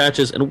Mr.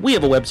 Patches. And we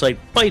have a website,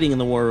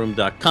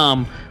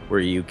 fightinginthewarroom.com, where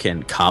you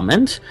can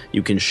comment,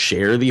 you can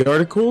share the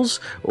articles,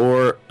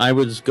 or I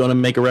was going to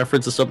make a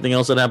reference to something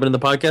else that happened in the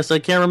podcast I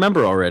can't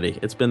remember already.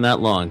 It's been that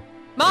long.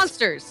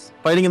 Monsters.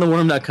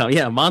 Fightingintheworm.com.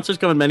 Yeah, monsters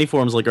come in many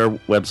forms like our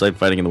website,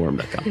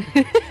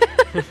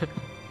 fightingintheworm.com.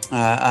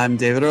 I'm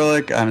David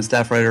Ehrlich. I'm a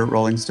staff writer at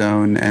Rolling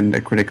Stone and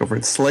a critic over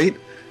at Slate.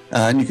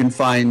 And you can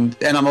find,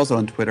 and I'm also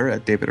on Twitter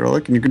at David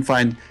Ehrlich, and you can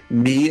find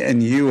me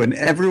and you and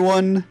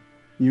everyone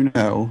you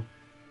know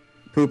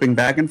pooping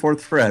back and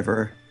forth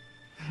forever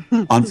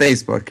on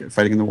Facebook at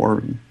Fighting in the War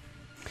Room.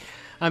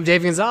 I'm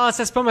Dave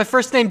Gonzalez. I spell my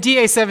first name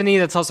DA7E.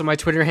 That's also my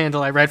Twitter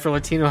handle. I write for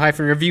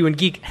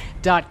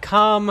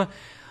Latino-Review-and-Geek.com.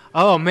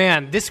 Oh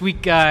man, this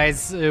week,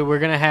 guys, we're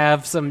gonna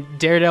have some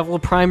Daredevil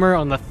primer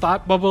on the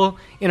Thought Bubble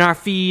in our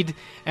feed,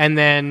 and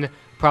then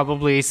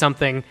probably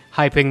something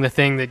hyping the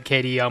thing that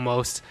Katie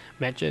almost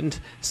mentioned.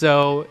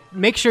 So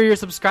make sure you're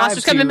subscribed.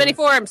 Monsters come in many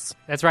forms.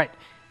 That's right.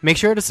 Make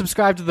sure to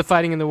subscribe to the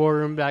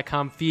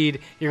fightinginthewarroom.com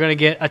feed. You're going to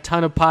get a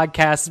ton of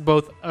podcasts,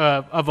 both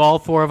of all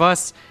 4 of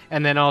us,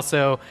 and then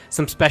also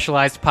some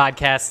specialized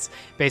podcasts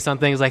based on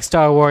things like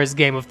Star Wars,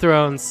 Game of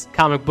Thrones,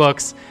 comic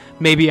books,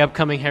 maybe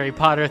upcoming Harry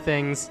Potter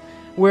things.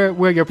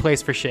 We're your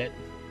place for shit.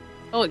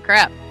 Holy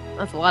crap.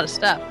 That's a lot of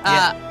stuff.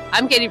 Yeah.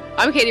 I'm Katie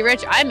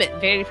Rich. I'm at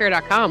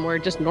VanityFair.com, where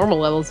just normal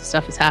levels of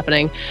stuff is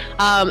happening.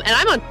 And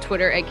I'm on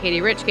Twitter at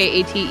Katie Rich,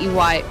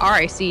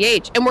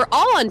 KateyRich. And we're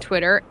all on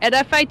Twitter at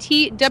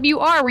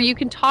FITWR, where you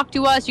can talk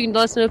to us. You can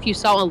let us know if you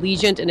saw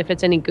Allegiant and if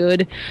it's any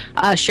good.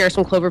 Share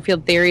some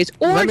Cloverfield theories,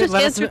 or just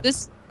answer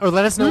this. Or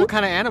let us know what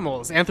kind of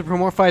animals,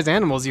 anthropomorphized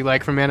animals, you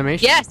like from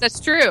animation. Yes, that's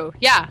true.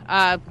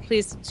 Yeah.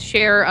 Please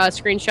share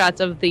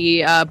screenshots of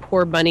the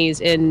poor bunnies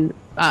in,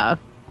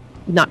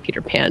 not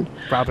Peter Pan.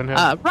 Robin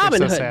Hood. Robin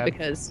so Hood, sad.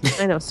 because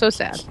I know, so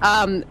sad.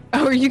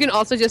 Or you can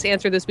also just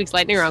answer this week's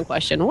lightning round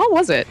question. What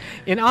was it?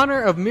 In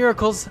honor of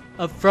Miracles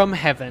from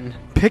Heaven,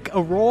 pick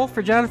a role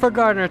for Jennifer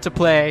Gardner to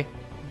play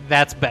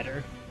that's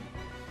better.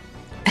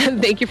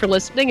 Thank you for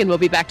listening, and we'll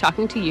be back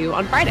talking to you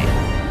on Friday.